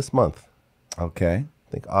this month. Okay.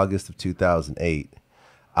 I think August of 2008.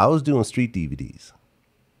 I was doing street DVDs.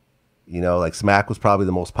 You know, like Smack was probably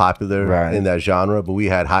the most popular in that genre, but we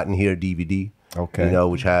had Hot in Here DVD, okay, you know,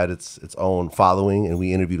 which had its own following, and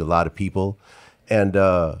we interviewed a lot of people. And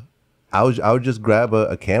I would just grab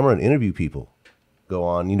a camera and interview people, go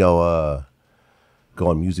on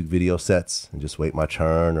music video sets and just wait my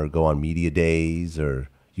turn, or go on media days, or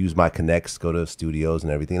use my connects, go to studios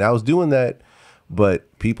and everything. And I was doing that,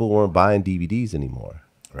 but people weren't buying DVDs anymore.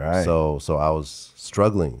 Right. So I was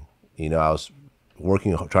struggling. You know, I was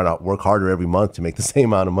trying to work harder every month to make the same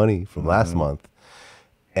amount of money from last month.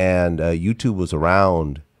 And YouTube was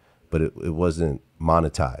around, but it wasn't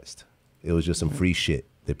monetized. It was just some free shit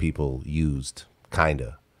that people used,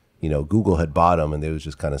 kinda. You know, Google had bought them, and they was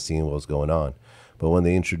just kind of seeing what was going on. But when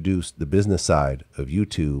they introduced the business side of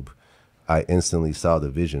YouTube, I instantly saw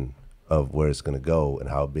the vision of where it's going to go and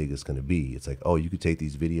how big it's going to be. It's like, oh, you could take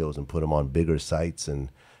these videos and put them on bigger sites and,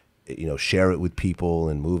 you know, share it with people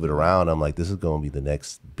and move it around. I'm like, this is going to be the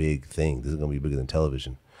next big thing. This is going to be bigger than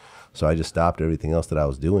television. So I just stopped everything else that I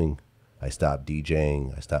was doing. I stopped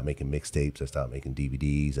DJing. I stopped making mixtapes. I stopped making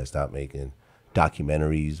DVDs. I stopped making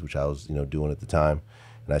documentaries, which I was, you know, doing at the time.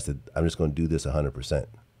 And I said, I'm just going to do this 100%.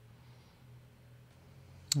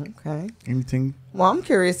 Okay. Anything? Well, I'm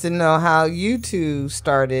curious to know how you two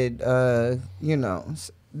started, you know,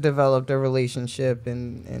 developed a relationship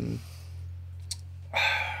and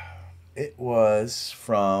It was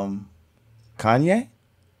from Kanye?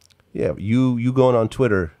 Yeah, you going on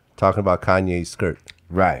Twitter talking about Kanye's skirt.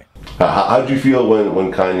 Right. How did you feel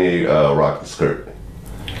when Kanye rocked the skirt?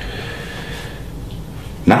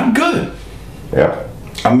 Not good. Yeah.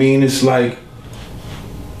 I mean, it's like,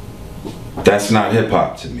 that's not hip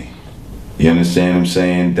hop to me. You understand what I'm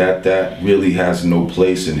saying? That really has no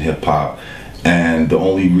place in hip hop. And the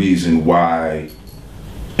only reason why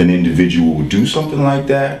an individual would do something like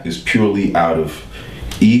that is purely out of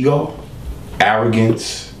ego,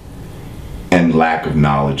 arrogance, and lack of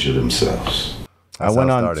knowledge of themselves. That's I went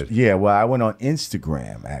how it on, started. yeah, well, I went on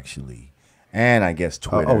Instagram actually, and I guess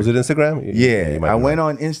Twitter. Oh, was it Instagram? Yeah, you might I be went right.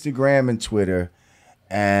 on Instagram and Twitter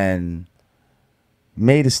and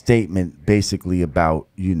made a statement basically about,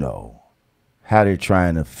 you know, how they're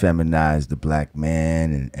trying to feminize the black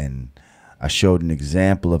man, and I showed an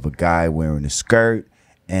example of a guy wearing a skirt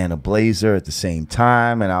and a blazer at the same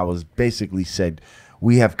time, and I was basically said,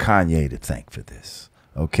 we have Kanye to thank for this,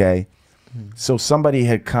 okay? So somebody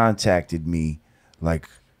had contacted me, like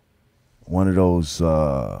one of those,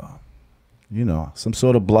 you know, some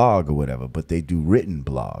sort of blog or whatever, but they do written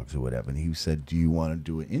blogs or whatever, and he said, do you want to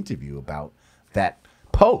do an interview about that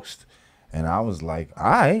post? And I was like, all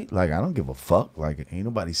right, like, I don't give a fuck. Like, ain't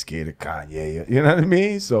nobody scared of Kanye. You know what I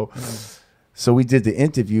mean? So we did the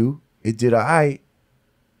interview. It did all right.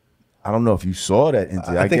 I don't know if you saw that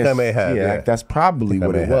interview. I think guess, I may have. Yeah. That's probably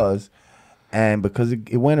what it have. was. And because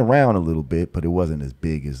it went around a little bit, but it wasn't as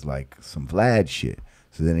big as like some Vlad shit.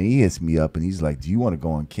 So then he hits me up and he's like, do you want to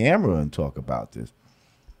go on camera and talk about this?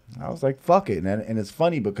 I was like, fuck it. And it's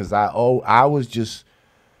funny because I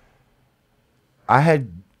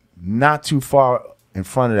had not too far in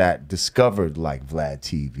front of that discovered like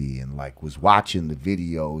VladTV and like was watching the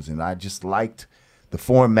videos, and I just liked the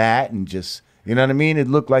format and just, you know what I mean? It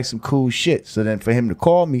looked like some cool shit. So then for him to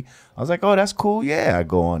call me, I was like, oh, that's cool. Yeah, I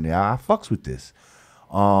go on there. I fucks with this.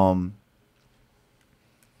 And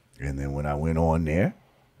then when I went on there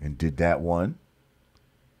and did that one,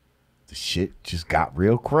 the shit just got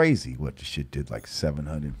real crazy. What the shit did like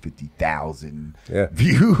 750,000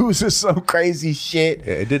 views or some crazy shit.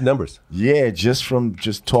 Yeah, it did numbers. Yeah, just from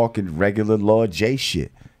just talking regular Lord J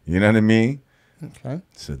shit. You know what I mean? Okay.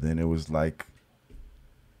 So then it was like,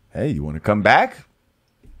 hey, you want to come back?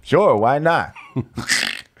 Sure, why not?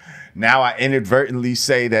 Now I inadvertently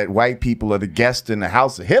say that white people are the guests in the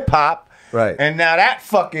house of hip hop. Right. And now that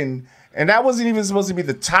fucking, and that wasn't even supposed to be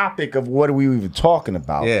the topic of what are we even talking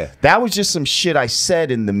about. Yeah. That was just some shit I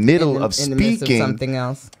said in the middle of speaking. In the midst of something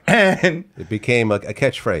else. And it became a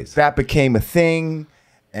catchphrase. That became a thing.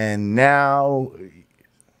 And now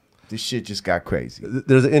this shit just got crazy.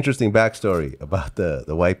 There's an interesting backstory about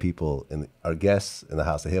the white people and our guests in the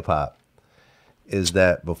House of Hip Hop. Is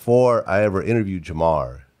that before I ever interviewed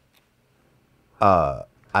Jamar, I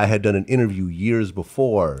had done an interview years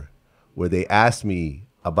before where they asked me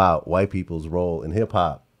about white people's role in hip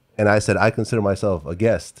hop, and I said I consider myself a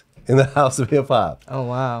guest in the House of Hip Hop. Oh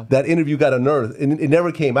wow! That interview got unearthed, and it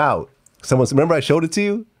never came out. Someone remember I showed it to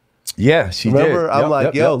you. Yeah, she remember. did. I'm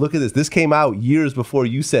like, yo, look at this. This came out years before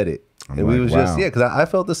you said it, and we was just because I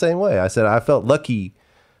felt the same way. I said I felt lucky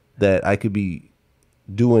that I could be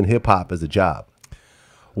doing hip hop as a job.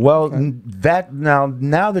 Well, that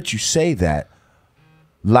now that you say that,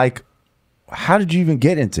 like, how did you even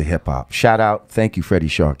get into hip hop? Shout out, thank you, Freddie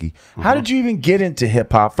Sharkey. How did you even get into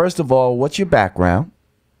hip hop? First of all, what's your background?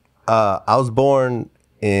 I was born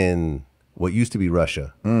in what used to be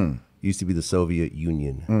Russia. Used to be the Soviet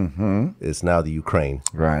Union. It's now the Ukraine.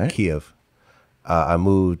 Right. Kiev.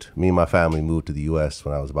 Me and my family moved to the U.S.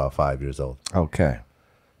 when I was about 5 years old. Okay.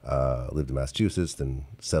 Lived in Massachusetts, then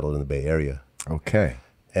settled in the Bay Area. Okay.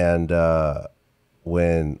 And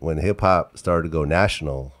when hip hop started to go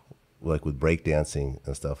national, like with breakdancing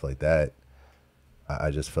and stuff like that, I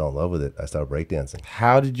just fell in love with it. I started breakdancing.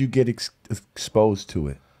 How did you get exposed to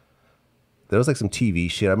it? There was like some TV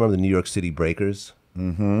shit. I remember the New York City Breakers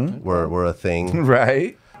were a thing.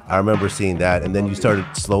 Right. I remember seeing that. And then you started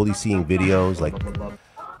slowly seeing videos like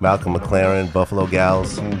Malcolm McLaren, Buffalo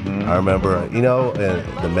Gals. I remember, you know,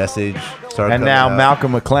 and the message started And coming now out.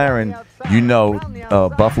 Malcolm McLaren, you know,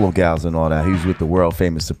 Buffalo Gals and all that. He's with the world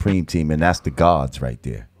famous Supreme Team, and that's the Gods right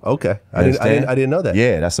there. Okay. I didn't know that.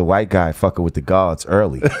 Yeah, that's a white guy fucking with the Gods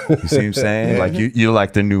early. You see what I'm saying? Like you're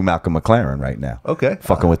like the new Malcolm McLaren right now. Okay.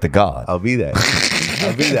 Fucking with the God. I'll be that.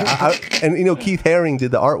 I'll be that. And you know, Keith Haring did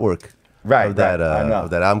the artwork of that of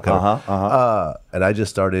that album cover. And I just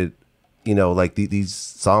started, you know, like these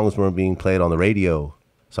songs weren't being played on the radio,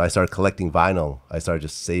 so I started collecting vinyl. I started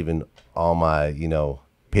just saving all my, you know,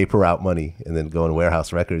 paper route money and then going to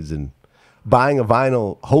Warehouse Records and buying a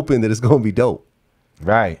vinyl, hoping that it's going to be dope.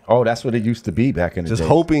 Right. Oh, that's what it used to be back in the day. Just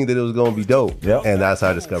hoping that it was going to be dope. Yep. And that's how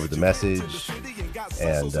I discovered the message.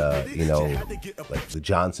 And, you know, like the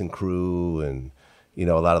Johnson Crew and, you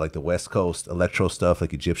know, a lot of like the West Coast electro stuff,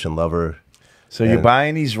 like Egyptian Lover. So you're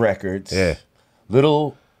buying these records. Yeah.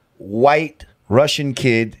 Little white Russian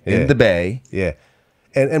kid in the Bay. Yeah.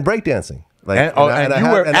 And breakdancing. Like, and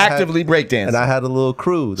you were actively breakdancing. And I had a little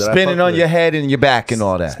crew that spinning on your head and your back and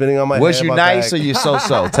all that. Spinning on my head. Was you my nice back. or you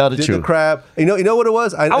so-so? Tell the Did truth. the crab. You know what it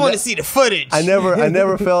was? I want to see the footage. I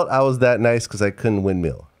never felt I was that nice because I couldn't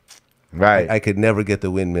windmill. Right. I could never get the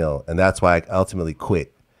windmill, and that's why I ultimately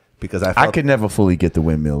quit because I could never fully get the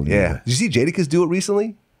windmill. Yeah. Either. Did you see Jadakiss do it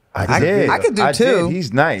recently? I did. I could do two.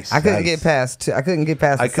 He's nice. I couldn't get past two. I couldn't get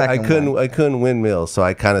past the second one. I couldn't windmill, so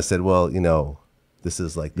I kind of said, well, you know, this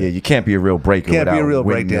is like you can't be a real breaker. Can't be a real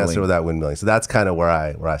break breakdancer without windmilling. So that's kind of where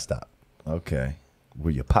I stopped. Okay.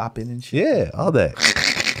 Were you popping and shit? Yeah, all that.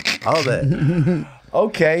 All that.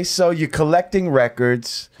 Okay, so you're collecting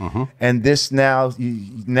records, and this now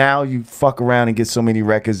you fuck around and get so many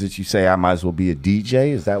records that you say I might as well be a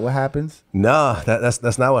DJ. Is that what happens? No,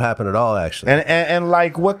 that's not what happened at all, actually. And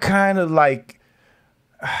like, what kind of like,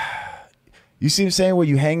 you see what I'm saying? Were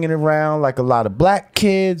you hanging around like a lot of black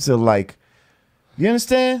kids or like, you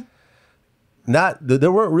understand?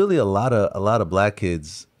 There weren't really a lot of black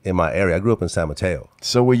kids in my area. I grew up in San Mateo.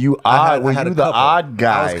 So were you odd? Were you the odd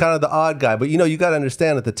guy? I was kind of the odd guy. But you know, you got to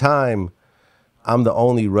understand at the time, I'm the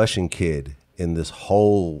only Russian kid in this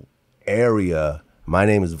whole area. My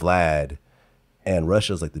name is Vlad, and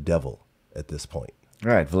Russia's like the devil at this point.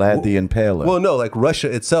 Right, Vlad the Impaler. Well, no, like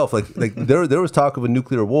Russia itself, like there was talk of a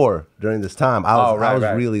nuclear war during this time. I was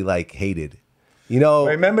really like hated. You know,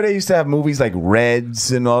 remember they used to have movies like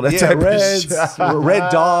Reds and all that type Reds, of shit.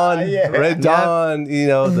 Red Dawn, Red Dawn. You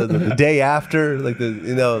know, the day after, like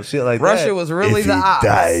shit like Russia that. was really if the he ops.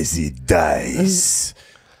 dies, he dies.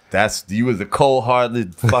 You were the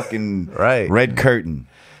cold-hearted fucking Red Curtain.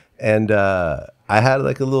 And I had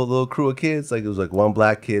like a little crew of kids. Like it was like one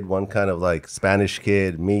black kid, one kind of like Spanish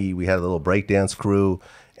kid, me. We had a little breakdance crew.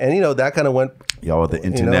 And, you know, that kind of went. Y'all are the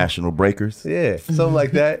international breakers? Yeah, something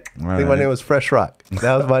like that. I think my name was Fresh Rock.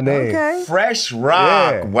 That was my name. Okay. Fresh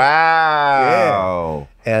Rock. Yeah. Wow.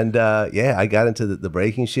 Yeah. And, I got into the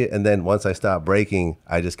breaking shit. And then once I stopped breaking,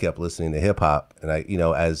 I just kept listening to hip hop. And I, you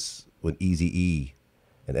know, when Eazy-E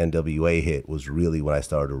and NWA hit was really when I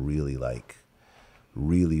started to really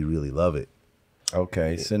love it.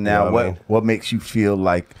 Okay, so You now know what I mean? what makes you feel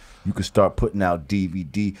like you could start putting out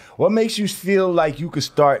DVD? What makes you feel like you could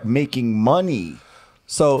start making money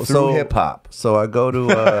through hip hop? So I go to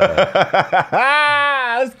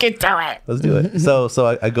Let's get to it. Let's do it.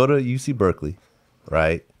 So I go to UC Berkeley,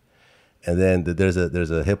 right? And then there's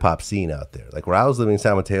a hip hop scene out there. Like where I was living in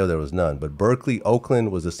San Mateo, there was none. But Berkeley,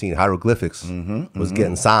 Oakland was a scene. Hieroglyphics was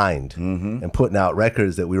getting signed and putting out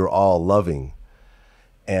records that we were all loving.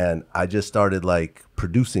 And I just started like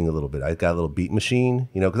producing a little bit. I got a little beat machine,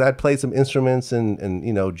 you know, because I played some instruments in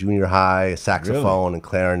you know, junior high, saxophone and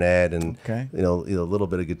clarinet and you know, a little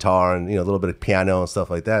bit of guitar and, you know, a little bit of piano and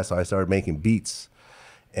stuff like that. So I started making beats.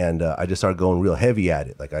 And I just started going real heavy at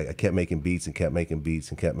it. Like I kept making beats and kept making beats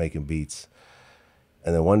and kept making beats.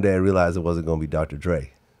 And then one day I realized it wasn't going to be Dr.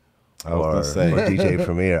 Dre or DJ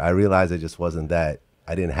Premier. I realized it just wasn't that.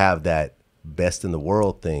 I didn't have that best in the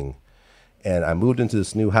world thing. And I moved into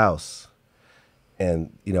this new house.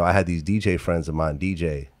 And, you know, I had these DJ friends of mine,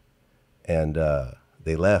 DJ. And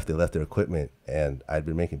they left their equipment. And I'd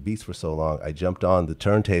been making beats for so long. I jumped on the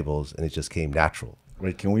turntables and it just came natural.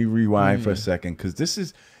 Wait, can we rewind for a second? Because this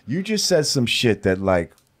is, you just said some shit that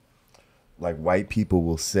like white people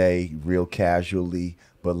will say real casually,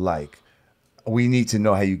 but like, we need to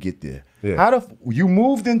know how you get there. Yeah. You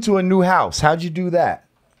moved into a new house. How'd you do that?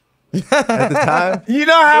 At the time? You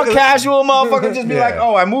know how casual motherfuckers just be like,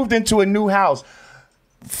 oh, I moved into a new house.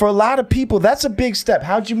 For a lot of people, that's a big step.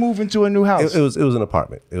 How'd you move into a new house? It was an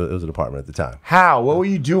apartment. It was an apartment at the time. How? What were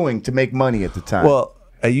you doing to make money at the time? Well,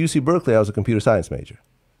 at UC Berkeley, I was a computer science major,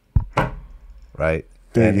 right?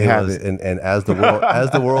 There you have it. And as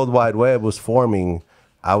the World Wide Web was forming,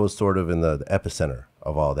 I was sort of in the epicenter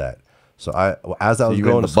of all that. So I was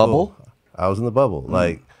going to school, bubble? I was in the bubble.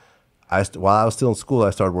 Like while I was still in school,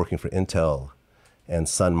 I started working for Intel and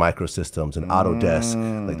Sun Microsystems and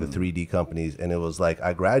Autodesk, like the 3D companies. And it was like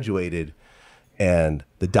I graduated, and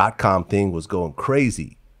the .com thing was going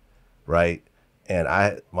crazy, right? And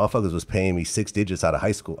motherfuckers was paying me 6 digits out of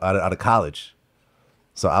high school, out of college.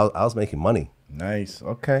 So I was making money. Nice.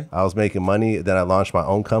 Okay. I was making money. Then I launched my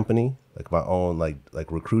own company, like my own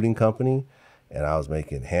like recruiting company, and I was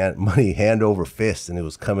making money hand over fist, and it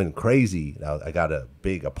was coming crazy. I got a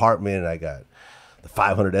big apartment, and I got the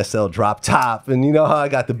 500 SL drop top, and you know how I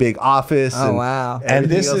got the big office. Oh, wow. And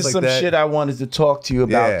this is like some shit I wanted to talk to you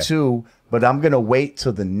about too. But I'm gonna wait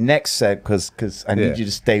till the next set because I need you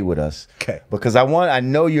to stay with us. Okay. Because I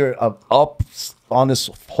know you're up on this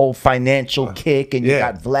whole financial kick, and you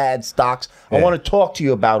got Vlad Stocks. I want to talk to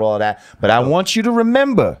you about all that, but I want you to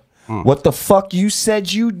remember what the fuck you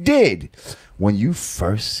said you did when you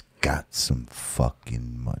first got some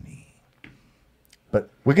fucking money. But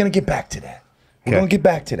we're gonna get back to that. We're gonna get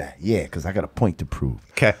back to that. Yeah, because I got a point to prove.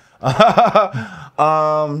 Okay.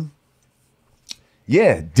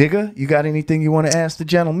 Yeah, Digga, you got anything you want to ask the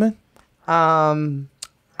gentleman? I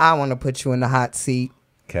want to put you in the hot seat.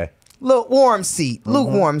 Okay. Lukewarm seat.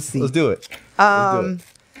 Lukewarm seat. Let's do it.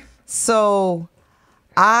 So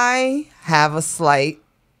I have a slight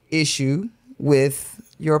issue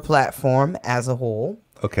with your platform as a whole.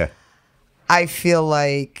 Okay. I feel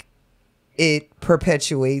like it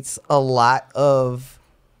perpetuates a lot of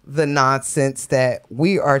the nonsense that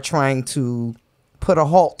we are trying to put a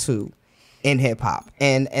halt to in hip hop.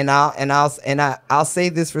 And I'll say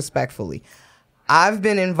this respectfully. I've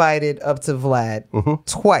been invited up to Vlad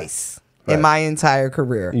twice in my entire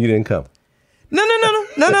career. You didn't come. No.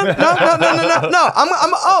 Let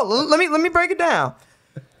me break it down.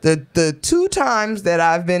 The 2 times that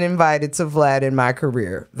I've been invited to Vlad in my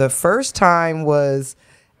career. The first time was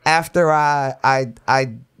after I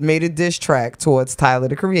made a diss track towards Tyler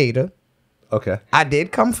the Creator. Okay. I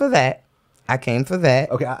did come for that. I came for that.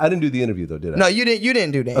 Okay, I didn't do the interview though, did I? No, you didn't. You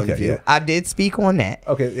didn't do the interview. Yeah. I did speak on that.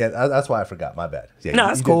 Okay, yeah, that's why I forgot. My bad. Yeah, No,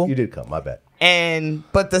 that's cool. You did come. My bad.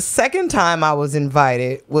 But the second time I was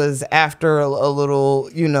invited was after a little,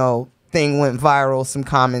 thing went viral. Some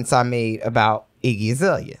comments I made about Iggy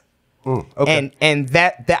Azalea. Okay. And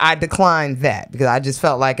that I declined that because I just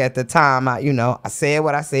felt like at the time I said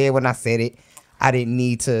what I said when I said it. I didn't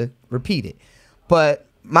need to repeat it. But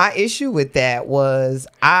my issue with that was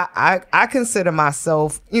I consider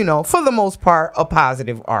myself, for the most part, a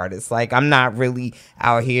positive artist. Like, I'm not really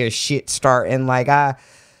out here shit starting. Like,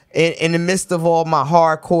 in the midst of all my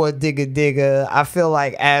hardcore digga, I feel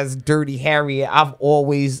like as Dirty Harriet, I've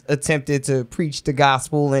always attempted to preach the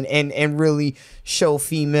gospel and really show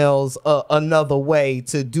females another way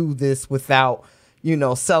to do this without,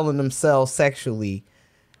 selling themselves sexually.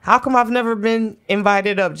 How come I've never been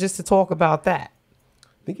invited up just to talk about that?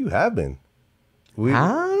 I think you have been. I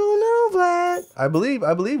don't know, Vlad. I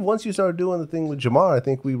believe once you started doing the thing with Jamar, I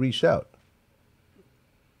think we reached out.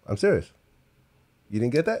 I'm serious. You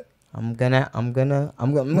didn't get that? I'm gonna let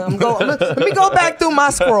me go back through my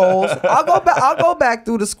scrolls. I'll go back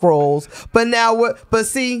through the scrolls. But now but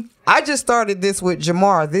see, I just started this with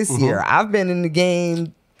Jamar this year. I've been in the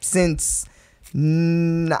game since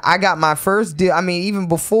I got my first deal. I mean, even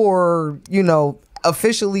before,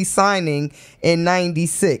 officially signing in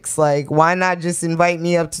 '96. Like, why not just invite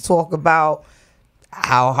me up to talk about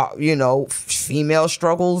how female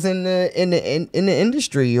struggles in the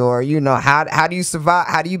industry, or how do you survive,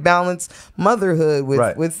 how do you balance motherhood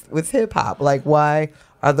with hip hop? Like, why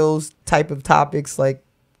are those type of topics like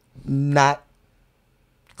not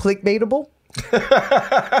clickbaitable? Do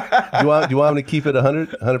you want me to keep it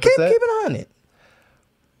 100%? Keep it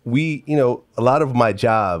 100. A lot of my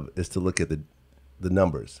job is to look at the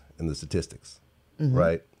numbers and the statistics,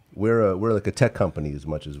 right? We're like a tech company as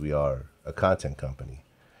much as we are a content company,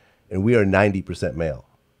 and we are 90% male.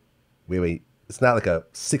 It's not like a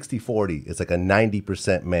 60-40, it's like a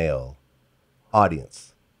 90% male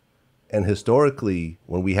audience. And historically,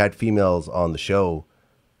 when we had females on the show,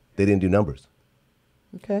 they didn't do numbers.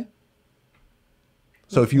 Okay.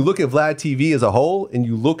 So if you look at VladTV as a whole, and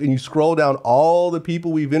you scroll down all the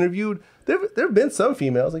people we've interviewed, there have been some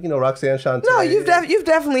females, like Roxanne Shante. No, you've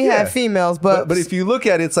definitely had females, but if you look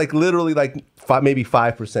at it, it's like literally like maybe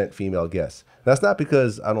 5% female guests. That's not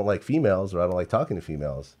because I don't like females or I don't like talking to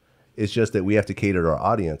females. It's just that we have to cater to our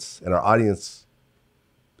audience, and our audience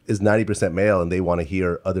is 90% male, and they want to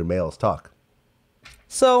hear other males talk.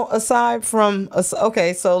 So aside from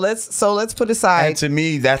so let's put aside. And to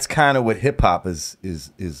me, that's kind of what hip hop is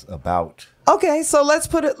about. Okay, so let's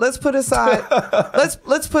put aside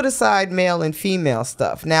let's put aside male and female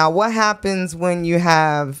stuff. Now, what happens when you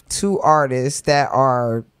have two artists that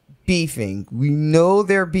are beefing? We know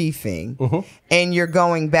they're beefing, and you're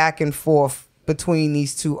going back and forth between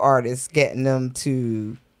these two artists, getting them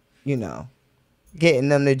to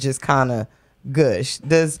just kind of gush.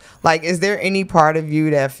 Is there any part of you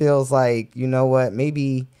that feels like,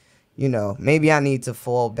 maybe I need to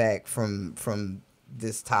fall back from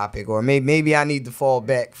this topic, or maybe I need to fall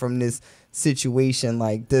back from this situation?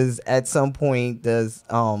 Like, at some point does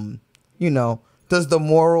the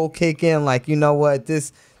moral kick in? Like,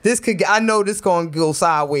 this could, I know this gonna go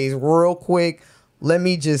sideways real quick. Let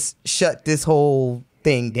me just shut this whole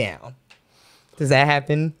thing down. Does that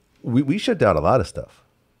happen? We shut down a lot of stuff.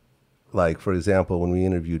 Like, for example, when we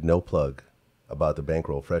interviewed No Plug about the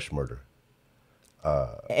Bankroll Fresh murder.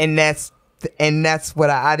 And that's what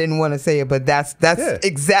I didn't want to say it, but that's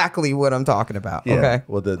exactly what I'm talking about. Yeah. Okay.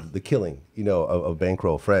 Well, the killing, of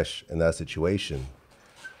Bankroll Fresh in that situation,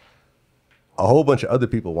 a whole bunch of other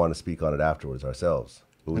people want to speak on it afterwards ourselves.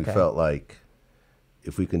 But we felt like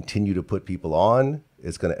if we continue to put people on,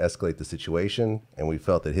 it's going to escalate the situation. And we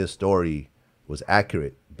felt that his story was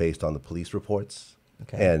accurate based on the police reports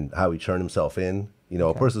and how he turned himself in.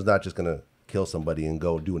 A person's not just going to kill somebody and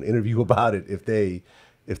go do an interview about it if they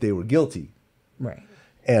were guilty. Right.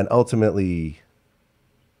 And ultimately,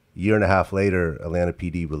 a year and a half later, Atlanta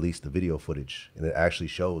PD released the video footage, and it actually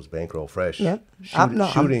shows Bankroll Fresh shooting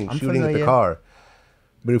at the car.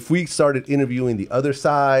 But if we started interviewing the other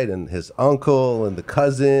side and his uncle and the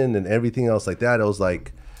cousin and everything else like that, I was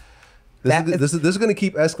like, this is going to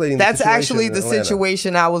keep escalating. That's actually the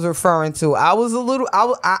situation I was referring to. I was a little,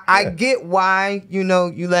 I get why, you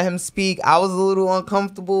let him speak. I was a little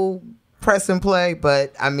uncomfortable press and play,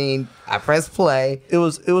 but I mean, I pressed play. It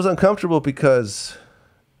was uncomfortable because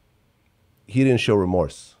he didn't show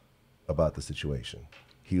remorse about the situation.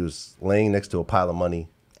 He was laying next to a pile of money,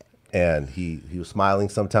 and he was smiling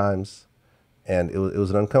sometimes, and it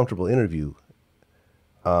was an uncomfortable interview.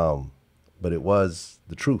 But it was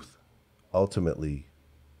the truth. Ultimately,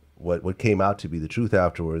 what came out to be the truth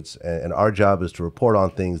afterwards, and our job is to report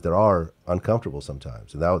on things that are uncomfortable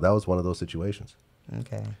sometimes, and that was one of those situations.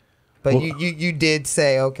 Okay. But you did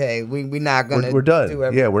say, okay, we're not going to. We're done.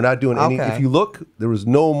 We're not doing any. If you look, there was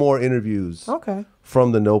no more interviews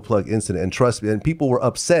from the No Plug incident. And trust me, and people were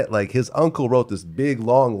upset. Like, his uncle wrote this big,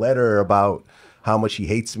 long letter about how much he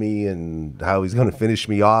hates me and how he's going to finish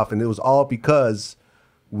me off. And it was all because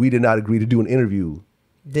we did not agree to do an interview.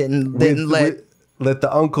 Didn't let the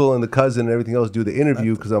uncle and the cousin and everything else do the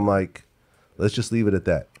interview, because I'm like, let's just leave it at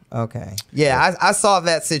that. Okay. Yeah, I saw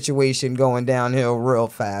that situation going downhill real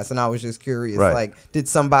fast, and I was just curious. Right. Like, did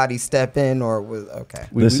somebody step in, or was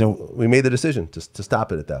we made the decision to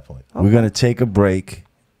stop it at that point. We're going to take a break,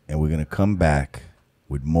 and we're going to come back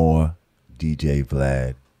with more DJ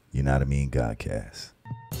Vlad, Yanadameen Godcast.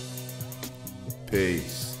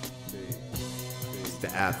 Peace. It's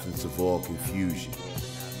the absence of all confusion.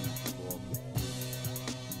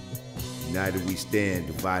 United we stand,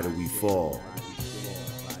 divided we fall.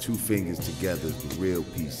 two fingers together is the real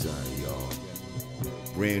peace sign, y'all.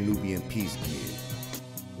 Brand Nubian peace gear.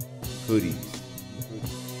 Hoodies.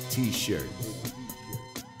 T-shirts.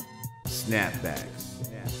 Snapbacks.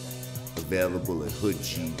 Available at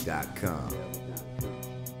hoodcheat.com.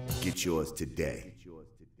 Get yours today.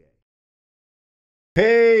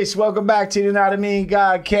 Peace. Welcome back to the Yanadameen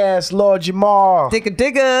Godcast. Lord Jamar. Digga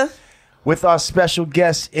digga. With our special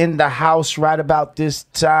guest in the house right about this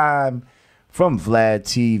time from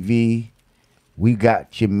VladTV. We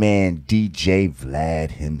got your man DJ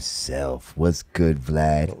Vlad himself. What's good,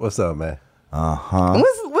 Vlad? What's up, man? Uh-huh.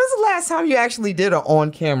 When's the last time you actually did an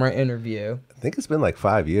on-camera interview? I think it's been like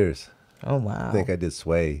 5 years. Oh, wow. I think I did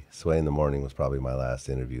Sway. Sway in the Morning was probably my last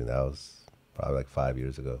interview. And that was probably like 5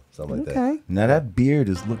 years ago. Something like that. Now that beard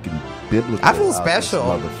is looking biblical. I feel special.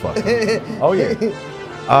 Motherfucker. Oh, yeah.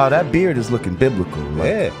 That beard is looking biblical. Like,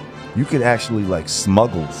 Yeah. You could actually like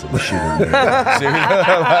smuggle some shit in there.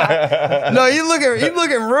 No, you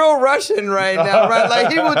looking real Russian right now, right? Like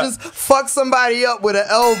he will just fuck somebody up with an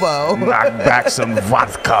elbow. Knock back some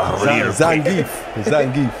vodka. Zangief.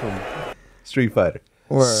 Zangief from Street Fighter.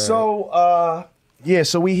 Word. So, yeah,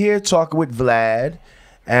 so we here talking with Vlad,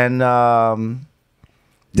 and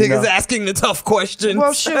Digga's asking the tough questions.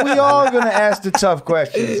 Well, shit, we all gonna ask the tough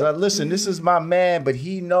questions. Listen, this is my man, but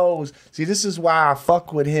he knows. See, this is why I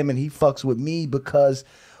fuck with him and he fucks with me, because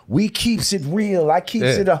we keeps it real. I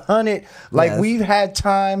keeps it 100. Like, we've had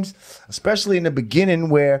times, especially in the beginning,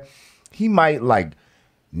 where he might like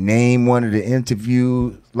name one of the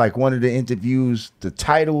interviews, the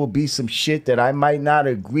title will be some shit that I might not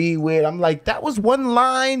agree with. I'm like, that was one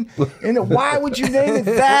line, and why would you name it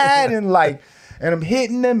that? And I'm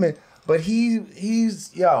hitting him, but he's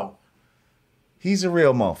a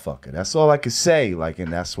real motherfucker. That's all I could say. Like,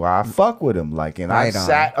 and that's why I fuck with him. Like, and I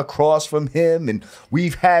sat across from him, and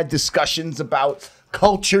we've had discussions about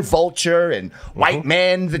culture, vulture, and white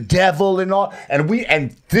man, the devil, and all.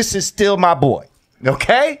 And this is still my boy.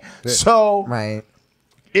 Okay, so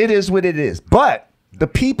it is what it is. But the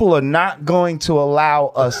people are not going to allow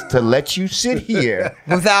us to let you sit here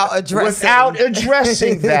without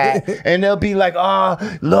addressing that. And they'll be like,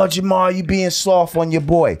 Lord Jamar, you being soft on your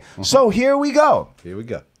boy. So here we go. Here we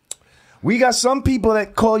go. We got some people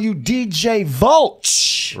that call you DJ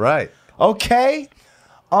Vulture. Right. Okay.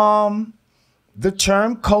 The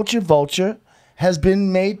term culture vulture has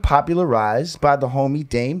been made popularized by the homie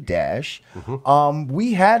Dame Dash.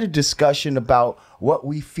 We had a discussion about what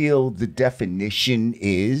we feel the definition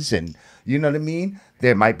is, and you know what I mean?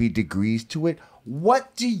 There might be degrees to it.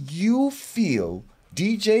 What do you feel,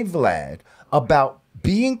 DJ Vlad, about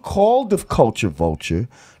being called a culture vulture?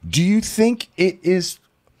 Do you think it is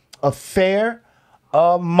a fair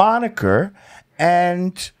moniker?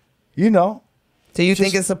 And, you know. Do you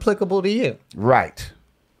think it's applicable to you? Right.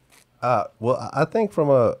 Well, I think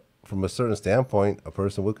from a certain standpoint, a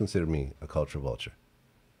person would consider me a culture vulture.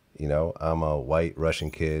 You know, I'm a white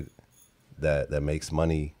Russian kid that makes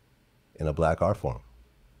money in a black art form.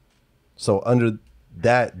 So under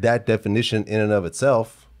that definition in and of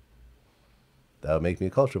itself, that would make me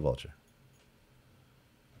a culture vulture.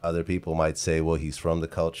 Other people might say, well, he's from the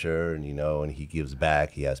culture, and and he gives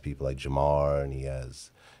back. He has people like Jamar, and he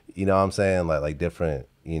has, what I'm saying, like different,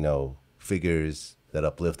 figures that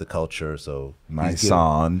uplift the culture. So my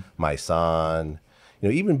son,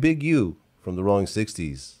 even Big U from the Rolling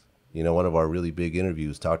 60s, one of our really big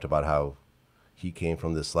interviews talked about how he came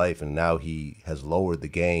from this life, and now he has lowered the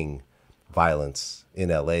gang violence in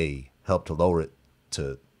LA, helped to lower it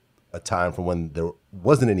to a time from when there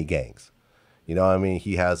wasn't any gangs.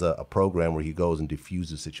 He has a program where he goes and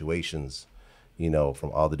diffuses situations,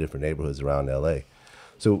 from all the different neighborhoods around LA.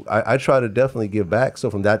 So I try to definitely give back. So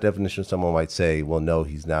from that definition, someone might say, well, no,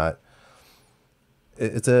 he's not.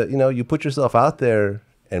 It's you put yourself out there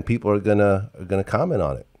and people are gonna comment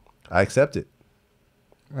on it. I accept it.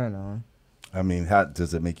 Right on. I mean, how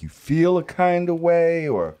does it make you feel a kind of way,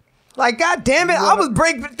 or? Like, God damn it, I was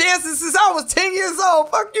break dancing since I was 10 years old.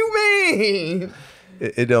 Fuck you mean?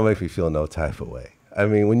 It don't make me feel no type of way. I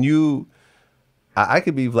mean, when I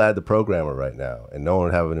could be Vlad the programmer right now and no one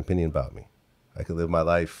would have an opinion about me. I could live my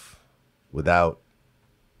life without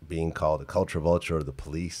being called a culture vulture or the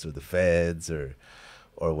police or the feds or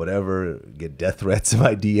whatever, get death threats in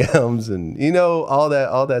my DMs and, all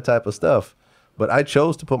that type of stuff. But I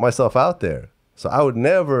chose to put myself out there. So I would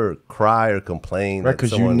never cry or complain. Right,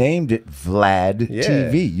 because you named it Vlad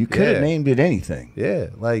TV. You could have named it anything.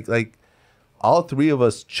 Yeah, like all three of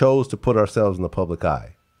us chose to put ourselves in the public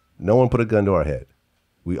eye. No one put a gun to our head.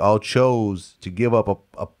 We all chose to give up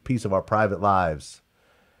a piece of our private lives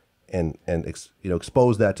and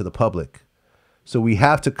expose that to the public So we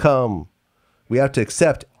have to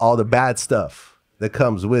accept all the bad stuff that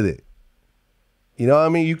comes with it. You know what I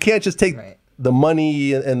mean? You can't just take the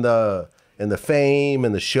money and the fame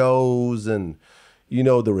and the shows and, you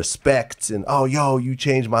know, the respect and, oh, yo, you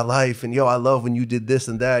changed my life. And, yo, I love when you did this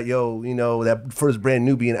and that. Yo, you know, that first Brand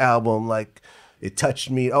Nubian album, like, it touched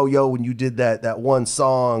me. Oh, yo, when you did that one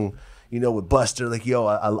song, you know, with Buster, like, yo,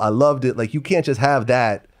 I loved it. Like, you can't just have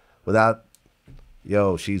that without,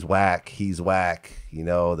 yo, she's whack, he's whack. You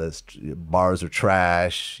know, the bars are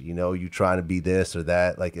trash. You know, you trying to be this or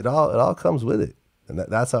that. Like, it all comes with it. And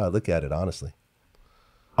that's how I look at it, honestly.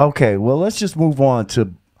 Okay, well, let's just move on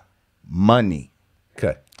to money.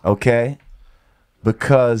 Okay. Okay?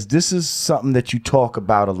 Because this is something that you talk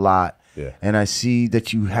about a lot. Yeah. And I see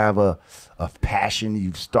that you have a passion.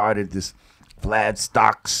 You've started this Vlad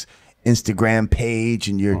Stocks Instagram page,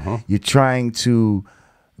 and you're trying to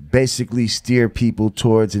basically steer people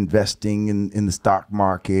towards investing in the stock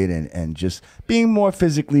market and just being more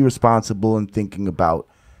physically responsible and thinking about,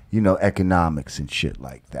 you know, economics and shit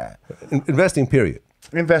like that. Investing, period.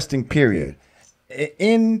 Investing, period.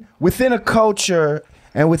 Within a culture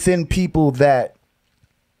and within people that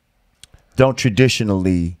don't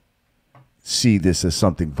traditionally see this as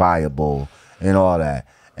something viable and all that.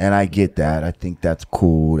 And I get that. I think that's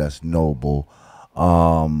cool. That's noble.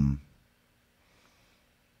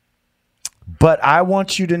 But I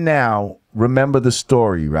want you to now remember the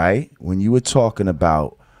story, right? When you were talking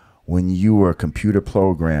about when you were a computer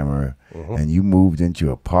programmer and you moved into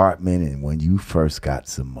your apartment and when you first got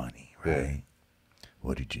some money, right?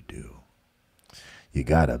 What did you do? You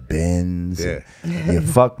got a Benz. Yeah. You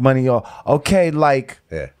fuck money off. Okay, like,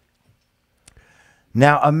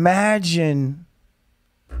 now imagine,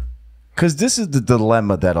 because this is the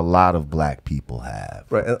dilemma that a lot of black people have.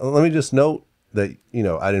 Right. And let me just note that, you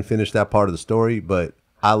know, I didn't finish that part of the story, but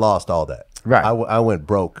I lost all that. Right. I went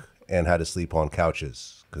broke and had to sleep on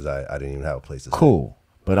couches because I didn't even have a place to stay. Cool.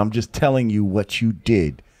 But I'm just telling you what you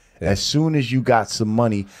did. As soon as you got some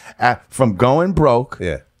money, from going broke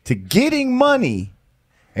to getting money,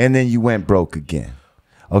 and then you went broke again.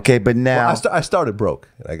 Okay, but now... Well, I started broke,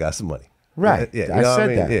 and I got some money. Right. Yeah, I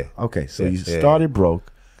said that. Yeah. Okay, so you started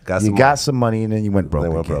broke, you got some money, and then you went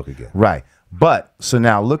broke again. Right. But, so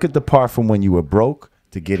now look at the part from when you were broke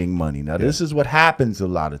to getting money. Now, this is what happens a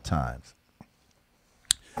lot of times.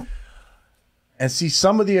 And see,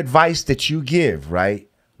 some of the advice that you give, right,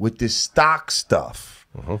 with this stock stuff,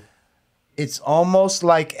 it's almost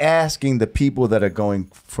like asking the people that are going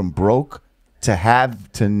from broke to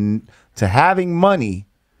having money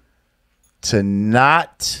to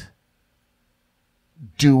not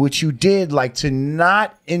do what you did, like to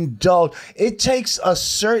not indulge. It takes a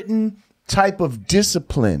certain type of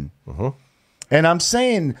discipline. And I'm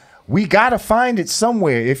saying we got to find it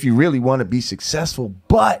somewhere if you really want to be successful.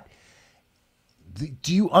 But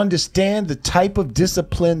do you understand the type of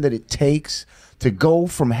discipline that it takes to go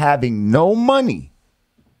from having no money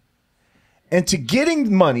and to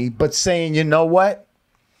getting money, but saying, you know what?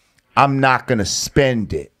 I'm not going to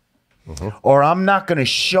spend it. Or I'm not going to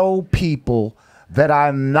show people that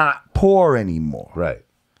I'm not poor anymore. Right.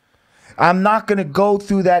 I'm not going to go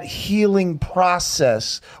through that healing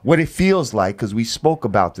process, what it feels like, because we spoke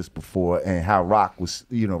about this before and how Rock was,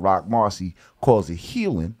 you know, Rock Marcy calls it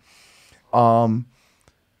healing. I'm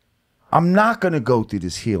not going to go through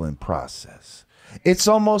this healing process. It's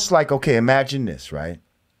almost like, okay, imagine this, right?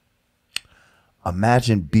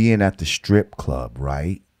 Imagine being at the strip club,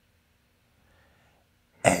 right?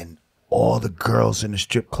 And all the girls in the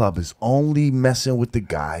strip club is only messing with the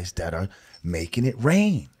guys that are making it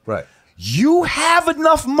rain. Right. You have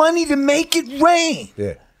enough money to make it rain.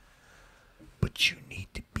 Yeah. But you need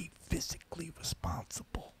to be physically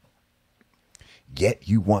responsible. Yet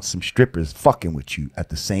you want some strippers fucking with you at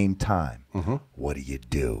the same time. What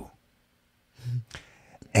do?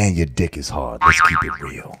 And your dick is hard. Let's keep it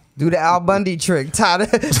real. Do the Al Bundy trick. Tie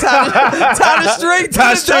the string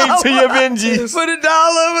to your Benjis. Put a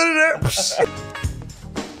dollar over there.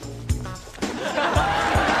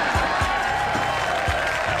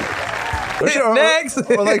 Next.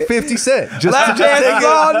 Or like 50 Cent. Just Lap dances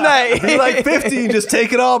all night. Be like 50 and just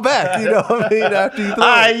take it all back. You know what I mean? After you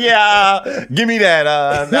throw it. Yeah. Give me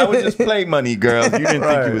that. That was just play money, girl. You didn't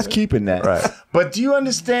think you was keeping that. Right. But do you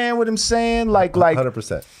understand what I'm saying? Like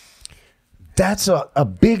 100%. That's a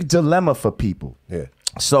big dilemma for people. Yeah.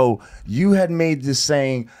 So you had made this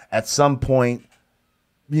saying at some point,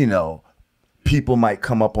 you know, people might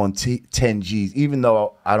come up on 10 G's, even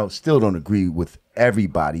though I still don't agree with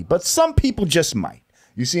everybody, but some people just might.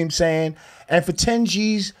 You see what I'm saying? And for 10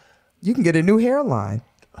 G's, you can get a new hairline.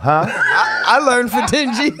 Huh? I learned for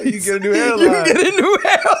 10 G's. You get a new hairline. You get a new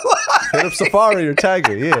hairline. Hit up Safari or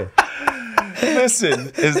Tiger, yeah.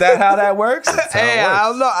 Listen, is that how that works? Hey, I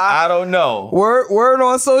don't know. I don't know. Word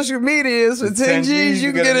on social media is for 10 G's,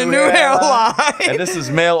 you can get a new hairline. And this is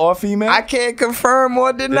male or female? I can't confirm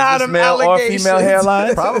or deny them male allegations. or female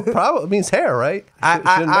hairline? Probably means hair, right? Shouldn't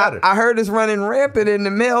matter. I heard it's running rampant in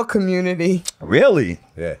the male community. Really?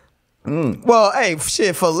 Yeah. Well, hey,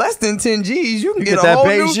 shit, for less than 10 G's, you can get a that whole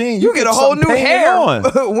Beijing, new. You get a whole new something hair. on.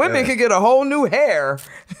 Women can get a whole new hair.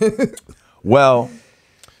 Well,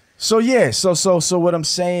 so yeah, so what I'm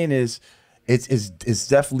saying is, it's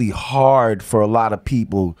definitely hard for a lot of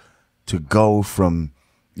people to go from,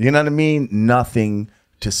 you know what I mean, nothing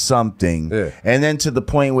to something, and then to the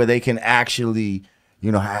point where they can actually,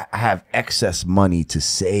 you know, have excess money to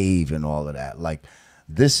save and all of that. Like,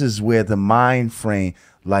 this is where the mind frame,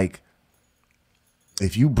 like,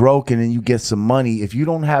 if you broke and then you get some money, if you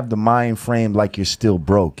don't have the mind frame like you're still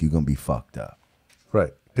broke, you're gonna be fucked up.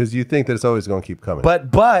 Right. Because you think that it's always gonna keep coming.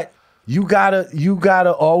 But you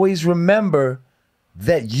gotta always remember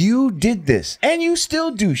that you did this and you still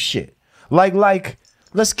do shit. Like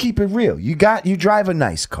let's keep it real. You drive a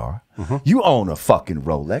nice car. You own a fucking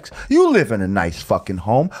Rolex. You live in a nice fucking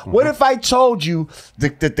home. What if I told you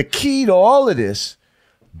that the key to all of this,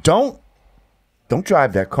 don't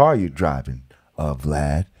drive that car you're driving,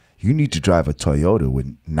 Vlad. You need to drive a Toyota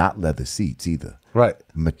with not leather seats either. Right.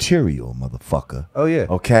 Material, motherfucker. Oh, yeah.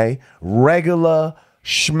 Okay? Regular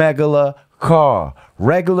schmegula car.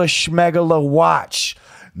 Regular schmegula watch.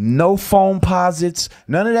 No phone posits.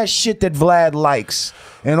 None of that shit that Vlad likes.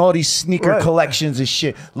 And all these sneaker collections and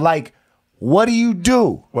shit. Like, what do you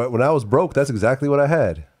do? When I was broke, that's exactly what I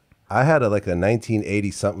had. I had like a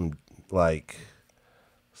 1980-something, like,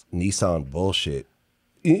 Nissan bullshit.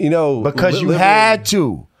 You know, because you had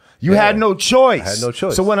to. You had no choice. I had no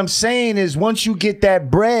choice. So what I'm saying is, once you get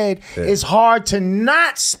that bread, it's hard to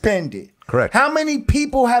not spend it. Correct. How many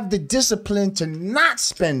people have the discipline to not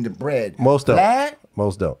spend the bread? Most don't. Vlad?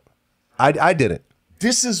 Most don't. I didn't.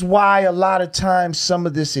 This is why a lot of times some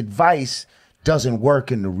of this advice doesn't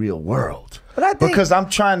work in the real world. But I think, because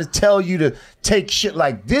I'm trying to tell you to take shit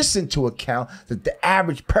like this into account, that the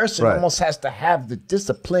average person almost has to have the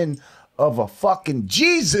discipline of a fucking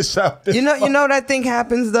Jesus out there. You know what I think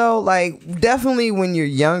happens though? Like, definitely when you're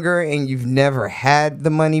younger and you've never had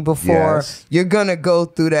the money before, you're gonna go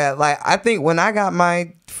through that. Like, I think when I got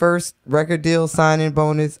my first record deal signing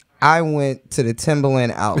bonus, I went to the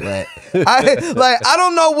Timberland outlet. I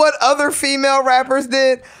don't know what other female rappers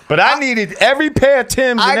did, but I needed every pair of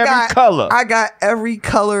Timbs in every color. I got every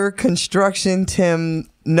color construction Tim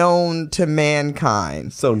known to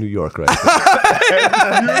mankind. So New York,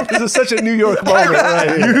 right? This is such a New York moment,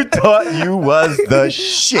 right? You thought you was the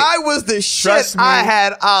shit. I was the shit. Trust me. I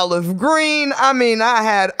had olive green. I mean, I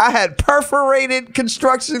had perforated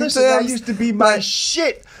construction Timbs. That used to be my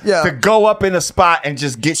shit. Yeah. To go up in a spot and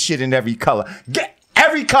just get shit in every color. Get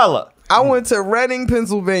every color. I went to Reading,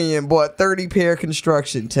 Pennsylvania, and bought 30 pair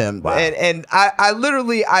construction Timbs. Wow. And I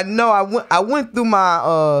literally, I went through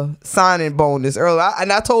my signing bonus earlier.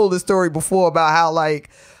 And I told this story before about how, like,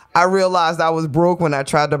 I realized I was broke when I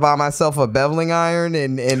tried to buy myself a beveling iron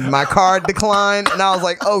and my card declined. And I was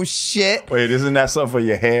like, oh, shit. Wait, isn't that something for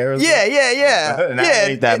your hair? Yeah. And that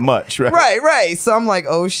ain't that much, right? Right. So I'm like,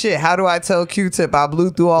 oh, shit. How do I tell Q-Tip I blew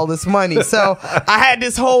through all this money? So I had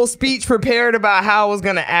this whole speech prepared about how I was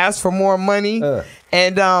going to ask for more money.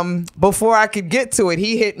 And before I could get to it,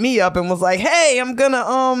 he hit me up and was like, hey, I'm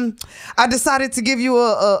gonna I decided to give you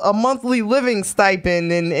a monthly living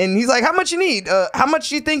stipend. And he's like, how much you need? How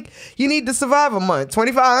much you think you need to survive a month?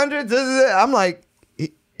 $2,500? I'm like,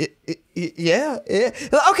 yeah.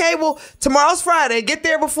 Okay, well, tomorrow's Friday. Get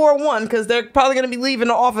there before 1 because they're probably gonna be leaving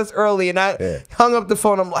the office early. And I hung up the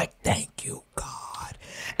phone. I'm like, thank you, God.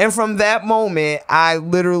 And from that moment, I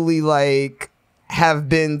literally have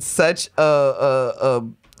been such a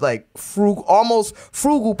like almost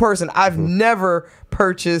frugal person. I've never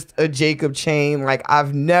purchased a Jacob chain. Like,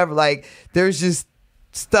 I've never, like, there's just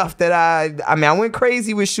stuff that I mean, I went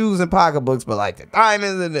crazy with shoes and pocketbooks, but like the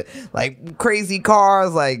diamonds and the, like, crazy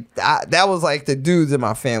cars, like that was like the dudes in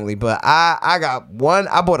my family. But I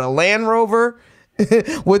bought a Land Rover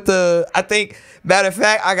with I think, matter of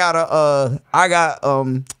fact, I got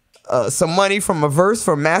some money from a verse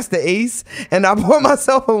from Master Ace, and I bought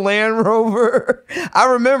myself a Land Rover.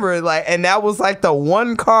 I remember it, like, and that was like the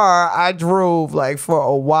one car I drove like for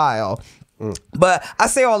a while. But I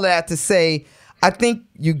say all that to say, I think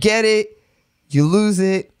you get it, you lose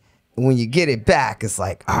it. when you get it back, it's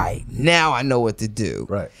like, all right, now I know what to do.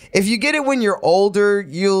 Right. If you get it when you're older,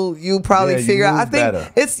 you'll probably you figure out. I move think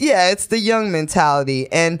better. it's the young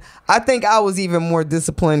mentality, and I think I was even more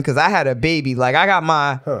disciplined because I had a baby. Like I got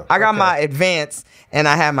my advance, and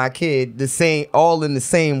I had my kid all in the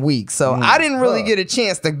same week. So I didn't really get a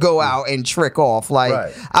chance to go out and trick off. Like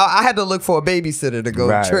I had to look for a babysitter to go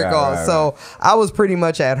trick off. So I was pretty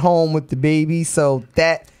much at home with the baby. So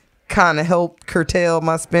that kind of helped curtail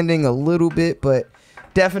my spending a little bit, but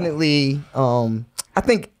definitely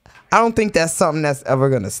I don't think that's something that's ever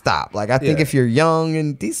gonna stop. Like I think if you're young,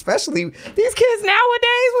 and especially these kids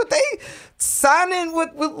nowadays, what they signing with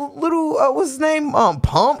little what's his name,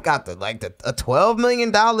 Pump got a $12 million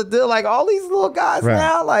deal. Like all these little guys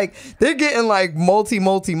now, like they're getting like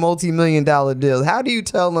multi-million dollar deals. How do you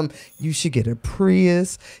tell them you should get a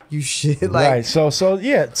Prius? You should like So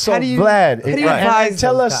Vlad, how do you advise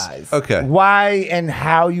tell those us guys? why and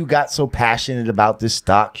how you got so passionate about this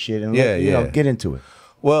stock shit, and you know, get into it.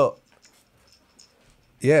 Well,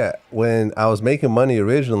 yeah, when I was making money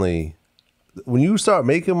originally, when you start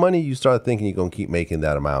making money, you start thinking you're gonna keep making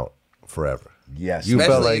that amount forever. Yes, you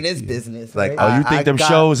especially felt like in this business. Like, Right? you think them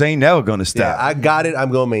shows ain't never gonna stop? Yeah, I got it.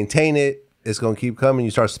 I'm gonna maintain it. It's gonna keep coming.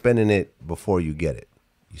 You start spending it before you get it.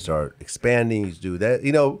 You start expanding. You do that.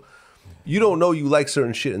 You know, you don't know you like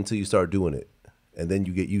certain shit until you start doing it, and then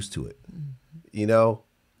you get used to it. You know.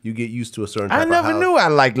 You get used to a certain type I never of house. knew I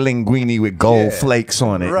liked linguine with gold flakes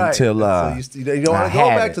on it until you don't want to go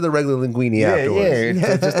back to the regular linguine afterwards.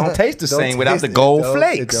 Yeah, it just don't taste the same without the gold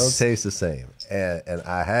flakes. It don't taste the same. And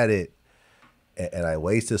I had it, and I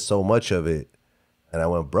wasted so much of it, and I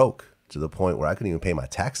went broke to the point where I couldn't even pay my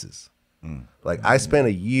taxes. Like I spent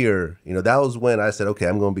a year, you know, that was when I said, okay,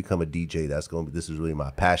 I'm going to become a DJ. This is really my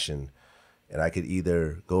passion, and I could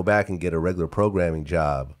either go back and get a regular programming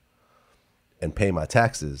job and pay my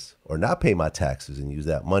taxes, or not pay my taxes and use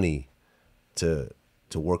that money to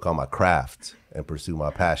work on my craft and pursue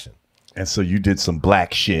my passion. And so you did some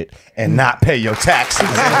black shit and not pay your taxes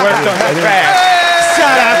and worked on your craft.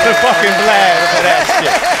 Shout out to fucking Vlad for that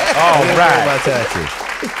shit.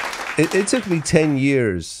 All right. It took me 10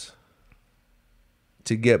 years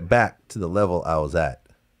to get back to the level I was at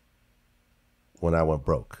when I went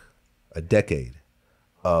broke. A decade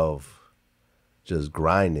of just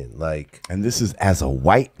grinding, like. And this is as a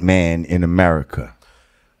white man in America.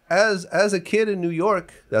 As a kid in New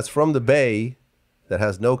York that's from the Bay, that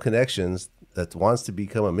has no connections, that wants to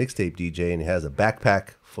become a mixtape DJ, and has a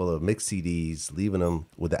backpack full of mix CDs, leaving them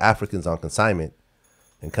with the Africans on consignment,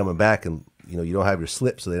 and coming back, and you know you don't have your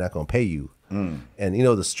slip, so they're not gonna pay you. And you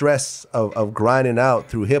know the stress of grinding out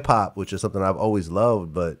through hip hop, which is something I've always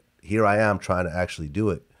loved, but here I am trying to actually do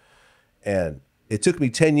it, and it took me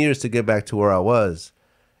 10 years to get back to where I was.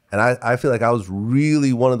 And I feel like I was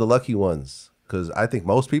really one of the lucky ones, because I think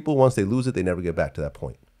most people, once they lose it, they never get back to that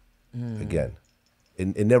point again.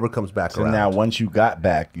 It never comes back So around. now once you got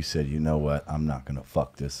back, you said, you know what, I'm not going to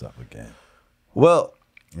fuck this up again. Well,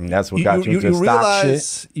 and that's what got you to stock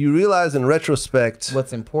shit. You realize in retrospect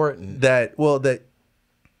what's important. That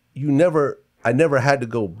I never had to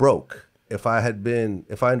go broke. If I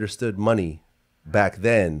understood money back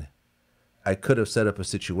then, I could have set up a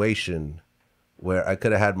situation where I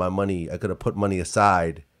could have had my money, I could have put money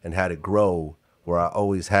aside and had it grow where I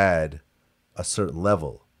always had a certain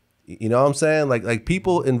level. You know what I'm saying? Like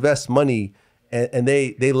people invest money and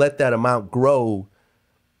they let that amount grow,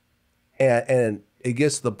 and it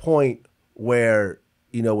gets to the point where,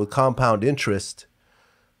 you know, with compound interest,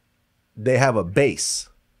 they have a base.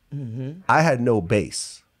 I had no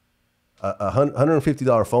base. A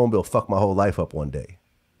 $150 phone bill fucked my whole life up one day.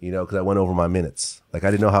 You know, because I went over my minutes. Like, I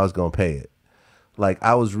didn't know how I was going to pay it. Like,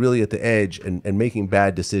 I was really at the edge and making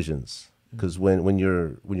bad decisions. Because when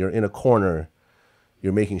you're in a corner,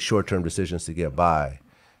 you're making short-term decisions to get by.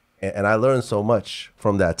 And I learned so much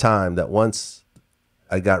from that time that once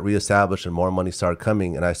I got reestablished and more money started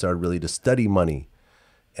coming, and I started really to study money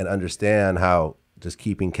and understand how just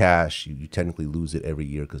keeping cash, you technically lose it every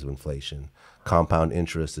year because of inflation. Compound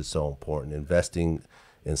interest is so important. Investing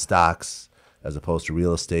in stocks as opposed to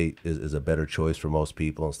real estate is a better choice for most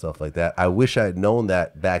people and stuff like that. I wish I had known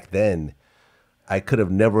that back then. I could have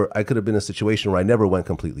been in a situation where I never went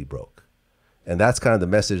completely broke. And that's kind of the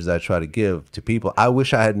message that I try to give to people. I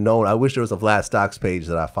wish I had known. I wish there was a Vlad Stocks page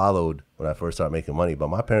that I followed when I first started making money, but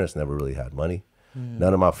my parents never really had money.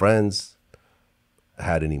 None of my friends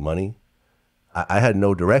had any money. I had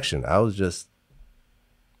no direction. I was just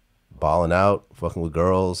balling out, fucking with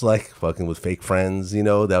girls, like fucking with fake friends, you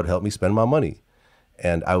know, that would help me spend my money.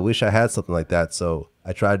 And I wish I had something like that. So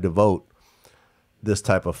I tried to devote this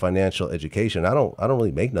type of financial education. I don't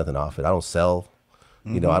really make nothing off it. I don't sell.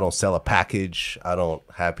 You know, I don't sell a package. I don't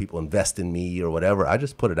have people invest in me or whatever. I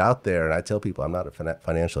just put it out there, and I tell people I'm not a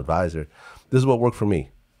financial advisor. This is what worked for me.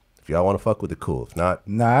 If y'all want to fuck with it, cool. If not,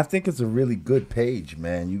 nah, I think it's a really good page,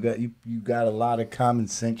 man. You got a lot of common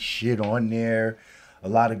sense shit on there, a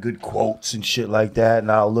lot of good quotes and shit like that.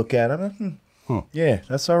 And I'll look at them. Yeah,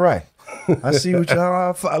 that's all right. I see what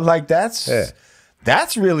y'all like. That's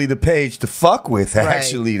really the page to fuck with.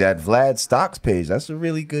 Actually, that Vlad Stocks page. That's a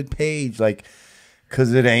really good page. Like.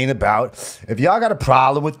 Because it ain't about, if y'all got a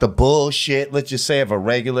problem with the bullshit, let's just say of a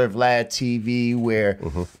regular Vlad TV where,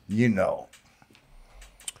 you know,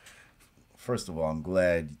 first of all, I'm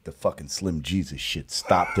glad the fucking Slim Jesus shit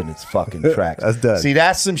stopped in its fucking tracks. That's done. See,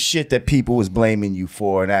 that's some shit that people was blaming you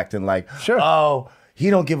for and acting like, oh, he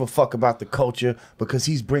don't give a fuck about the culture because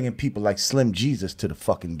he's bringing people like Slim Jesus to the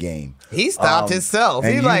fucking game. He stopped himself.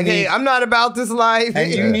 He's like, hey, I'm not about this life.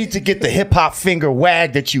 And you need to get the hip hop finger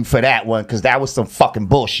wagged at you for that one because that was some fucking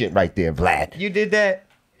bullshit right there, Vlad. You did that?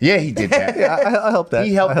 Yeah, he did that. I helped that.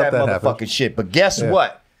 He helped that motherfucking happen. shit. But guess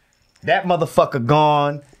what? That motherfucker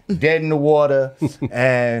gone, dead in the water,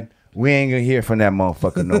 and we ain't gonna hear from that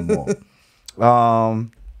motherfucker no more.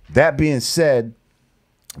 That being said,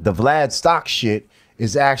 the Vlad Stocks shit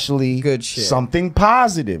is actually good shit. Something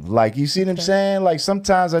positive. Like, you see what I'm saying? Like,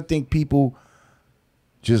 sometimes I think people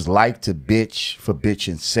just like to bitch for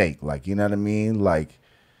bitching's sake. Like, you know what I mean? Like,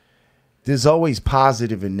 there's always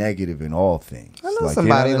positive and negative in all things. I know like,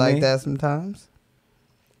 somebody you know what I like mean? that sometimes.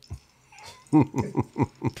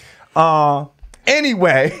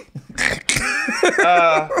 Anyway.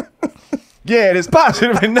 Yeah, there's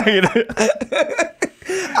positive and negative.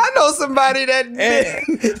 I know somebody that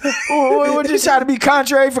would you try to be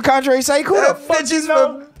contrary for contrary's sake? Who the fuck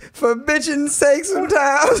bitches for bitching's sake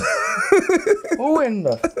sometimes. Who in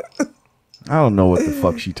the? I don't know what the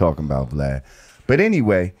fuck she talking about, Vlad. But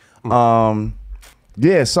anyway,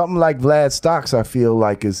 yeah, something like Vlad Stocks, I feel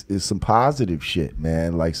like is some positive shit,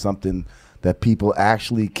 man. Like something that people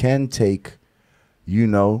actually can take, you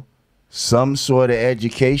know, some sort of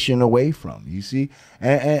education away from. You see,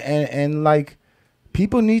 and like.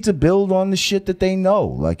 People need to build on the shit that they know.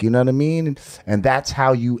 Like, you know what I mean? And that's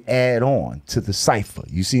how you add on to the cipher.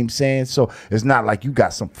 You see what I'm saying? So it's not like you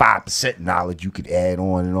got some 5% knowledge you could add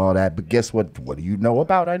on and all that. But guess what? What do you know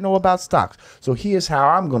about? I know about stocks. So here's how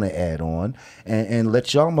I'm going to add on and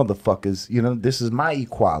let y'all motherfuckers, you know, this is my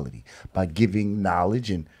equality by giving knowledge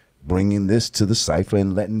and bringing this to the cipher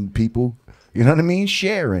and letting people, you know what I mean,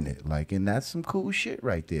 sharing it. Like, and that's some cool shit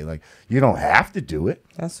right there. Like, you don't have to do it.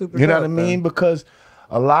 That's super You know dope, what I mean? though. Because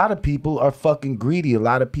a lot of people are fucking greedy. A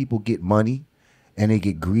lot of people get money and they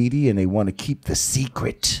get greedy and they want to keep the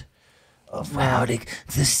secret of how to,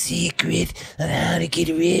 the secret of how to get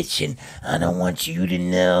rich. And I don't want you to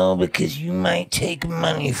know because you might take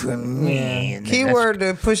money from me. And Keyword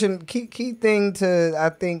to pushing, key thing to, I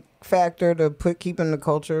think, factor to keeping the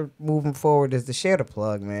culture moving forward is to share the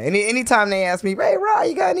plug, man. Anytime they ask me, hey, Rah,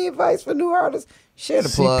 you got any advice for new artists? Share the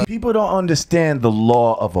plug. People don't understand the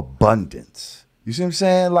law of abundance. You see what I'm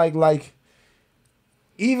saying? Like,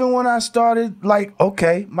 even when I started, like,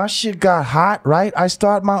 okay, my shit got hot, right? I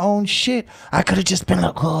started my own shit. I could have just been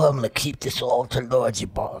like, oh, I'm going to keep this all to Lord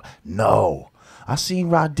Jabbar. No. I seen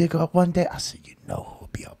Rah Digga up one day. I said, you know who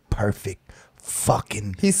would be a perfect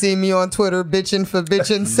fucking... He seen me on Twitter bitching for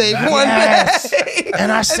bitching's sake one day.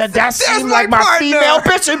 And I said, that seemed like my female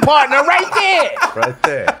bitching partner right there. Right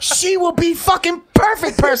there. She will be fucking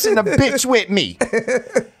perfect person to bitch with me.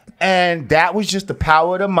 And that was just the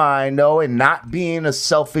power of the mind, though, and not being a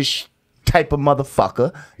selfish type of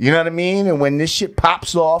motherfucker. You know what I mean? And when this shit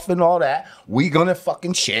pops off and all that, we gonna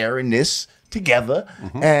fucking share in this together.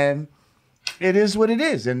 And it is what it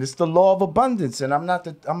is. And it's the law of abundance. And I'm not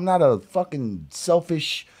a fucking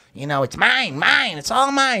selfish, you know, it's mine, it's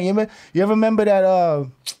all mine. You ever remember that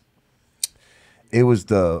it was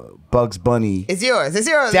the Bugs Bunny. It's yours.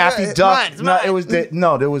 Daffy Duck. It's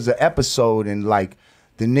mine. There was an episode and like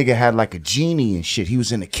the nigga had like a genie and shit. He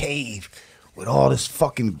was in a cave with all this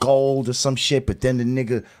fucking gold or some shit, but then the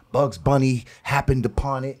nigga Bugs Bunny happened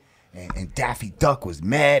upon it and Daffy Duck was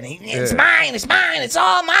mad. And it's mine, it's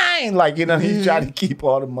all mine. Like, you know, he tried to keep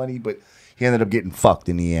all the money, but he ended up getting fucked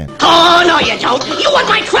in the end. Oh, no, you don't. You want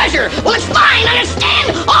my treasure. Well, it's fine.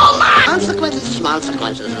 Understand? All mine. Consequences,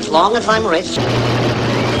 consequences. As long as I'm rich.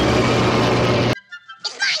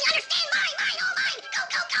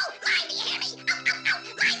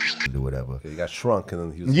 Or whatever. He got shrunk and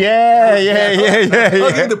then he was Yeah.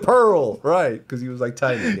 Hugging the pearl, right? Because he was like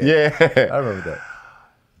tiny. Yeah. I remember that.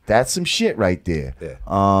 That's some shit right there. Yeah.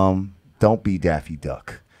 Don't be Daffy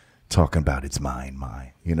Duck. talking about it's mine.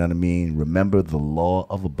 You know what I mean? Remember the law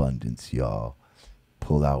of abundance, y'all.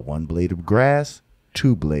 Pull out one blade of grass,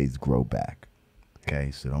 2 blades grow back. Okay,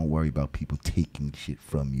 so don't worry about people taking shit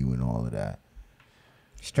from you and all of that.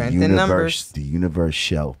 Strength in numbers. The universe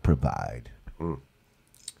shall provide. With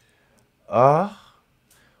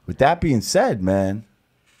that being said, man,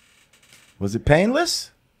 was it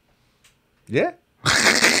painless? Yeah.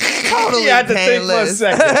 Totally You had to think for a painless.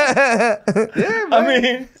 second. Yeah, man. I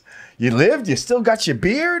mean, you lived. You still got your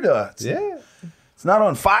beard. It's not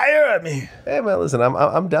on fire. I mean, hey man, listen,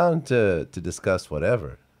 I'm down to discuss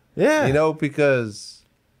whatever. Yeah. You know, because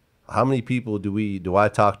how many people do I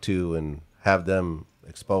talk to and have them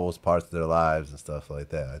expose parts of their lives and stuff like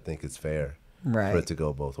that? I think it's fair for it to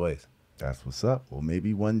go both ways. That's what's up. Well,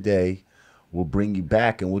 maybe one day we'll bring you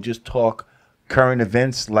back and we'll just talk current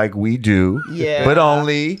events like we do. Yeah. But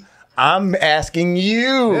only I'm asking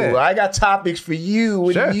you. Yeah. I got topics for you.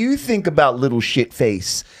 What do you think about little shit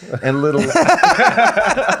face and little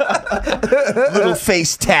little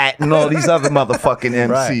face tat and all these other motherfucking MCs?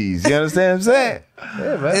 Right. You understand what I'm saying?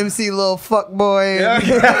 Yeah, man. MC little fuck boy.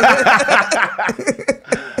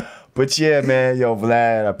 But yeah, man, yo,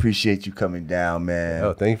 Vlad, I appreciate you coming down, man.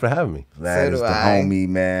 Oh, thank you for having me. Vlad So is do the I. homie,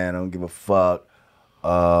 man. I don't give a fuck.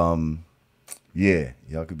 Yeah,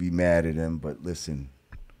 y'all could be mad at him, but listen,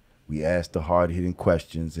 we asked the hard-hitting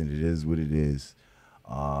questions, and it is what it is.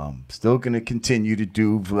 Still gonna continue to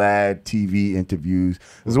do Vlad TV interviews.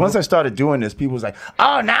 Because once I started doing this, people was like,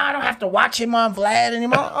 "Oh, now I don't have to watch him on Vlad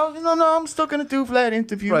anymore." Oh, no, I'm still gonna do Vlad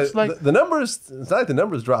interviews. Right. Like The numbers, it's not like the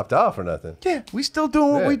numbers dropped off or nothing. yeah, we still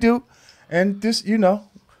doing what we do, and this,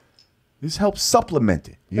 this helps supplement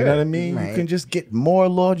it. You know what I mean? Right. You can just get more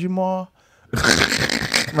Lord Jamar.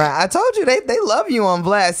 Right, I told you they love you on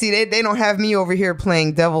Vlad. See, they don't have me over here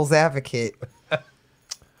playing devil's advocate.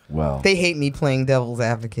 Well, They hate me playing devil's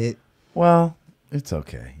advocate. well, it's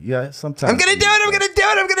okay. Yeah, sometimes I'm gonna do it. I'm gonna do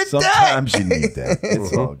it. I'm gonna do it. Sometimes you need that.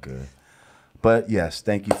 It's all good. But yes,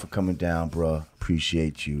 thank you for coming down, bro.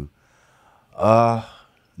 Appreciate you.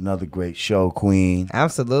 Another great show, Queen.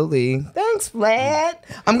 Absolutely. Thanks, Vlad.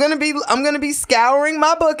 I'm gonna be scouring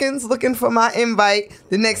my bookings, looking for my invite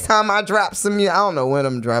the next time I drop some. I don't know when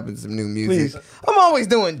I'm dropping some new music. Please. I'm always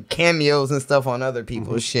doing cameos and stuff on other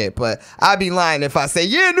people's shit, but I'd be lying if I say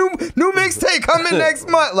new mixtape coming next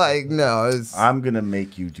month. Like no, I'm gonna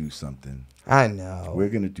make you do something. I know. We're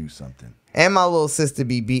gonna do something. And my little sister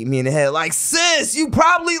be beating me in the head like, sis, you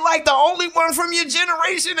probably like the only one from your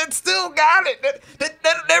generation that still got it.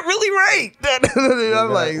 That really right.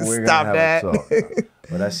 I'm like, We're stop gonna have a that. talk.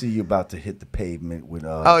 But I see you about to hit the pavement with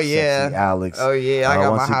Oh, yeah. Sexy Alex. Oh, yeah, I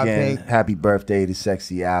got once my hot again, pink. happy birthday to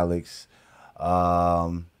Sexy Alex.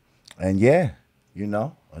 And yeah,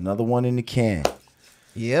 another one in the can.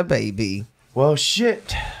 Yeah, baby. Well,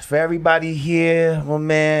 shit. For everybody here, my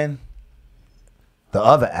man, the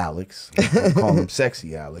other Alex, I call him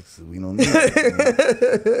Sexy Alex. We don't need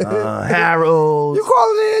it. Harold. You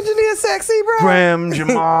calling the engineer sexy, bro? Grim,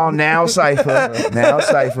 Jamar, now Cypher.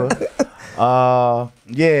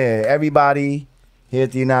 Yeah, everybody here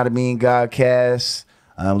at the Yanadameen Godcast.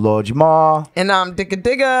 I'm Lord Jamar. And I'm Digga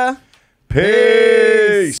Digga.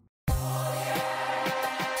 Peace.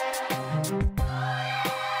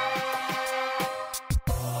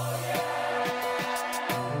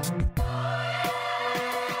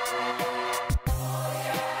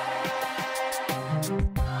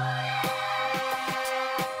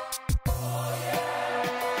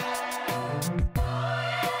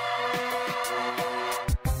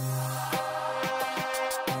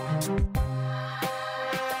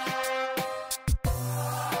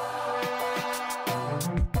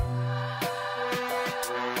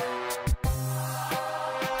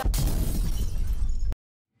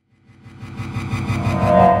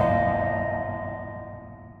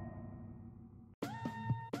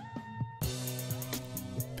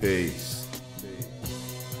 Peace.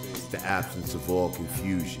 It's the absence of all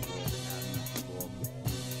confusion.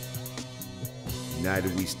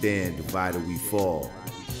 United we stand, divided we fall.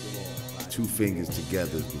 2 fingers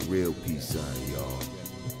together is the real peace sign, y'all.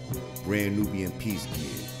 Brand Nubian peace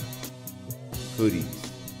gear. Hoodies.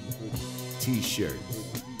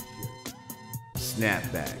 T-shirts.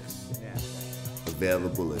 Snapbacks.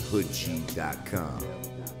 Available at hoodg.com.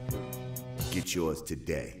 Get yours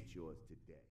today.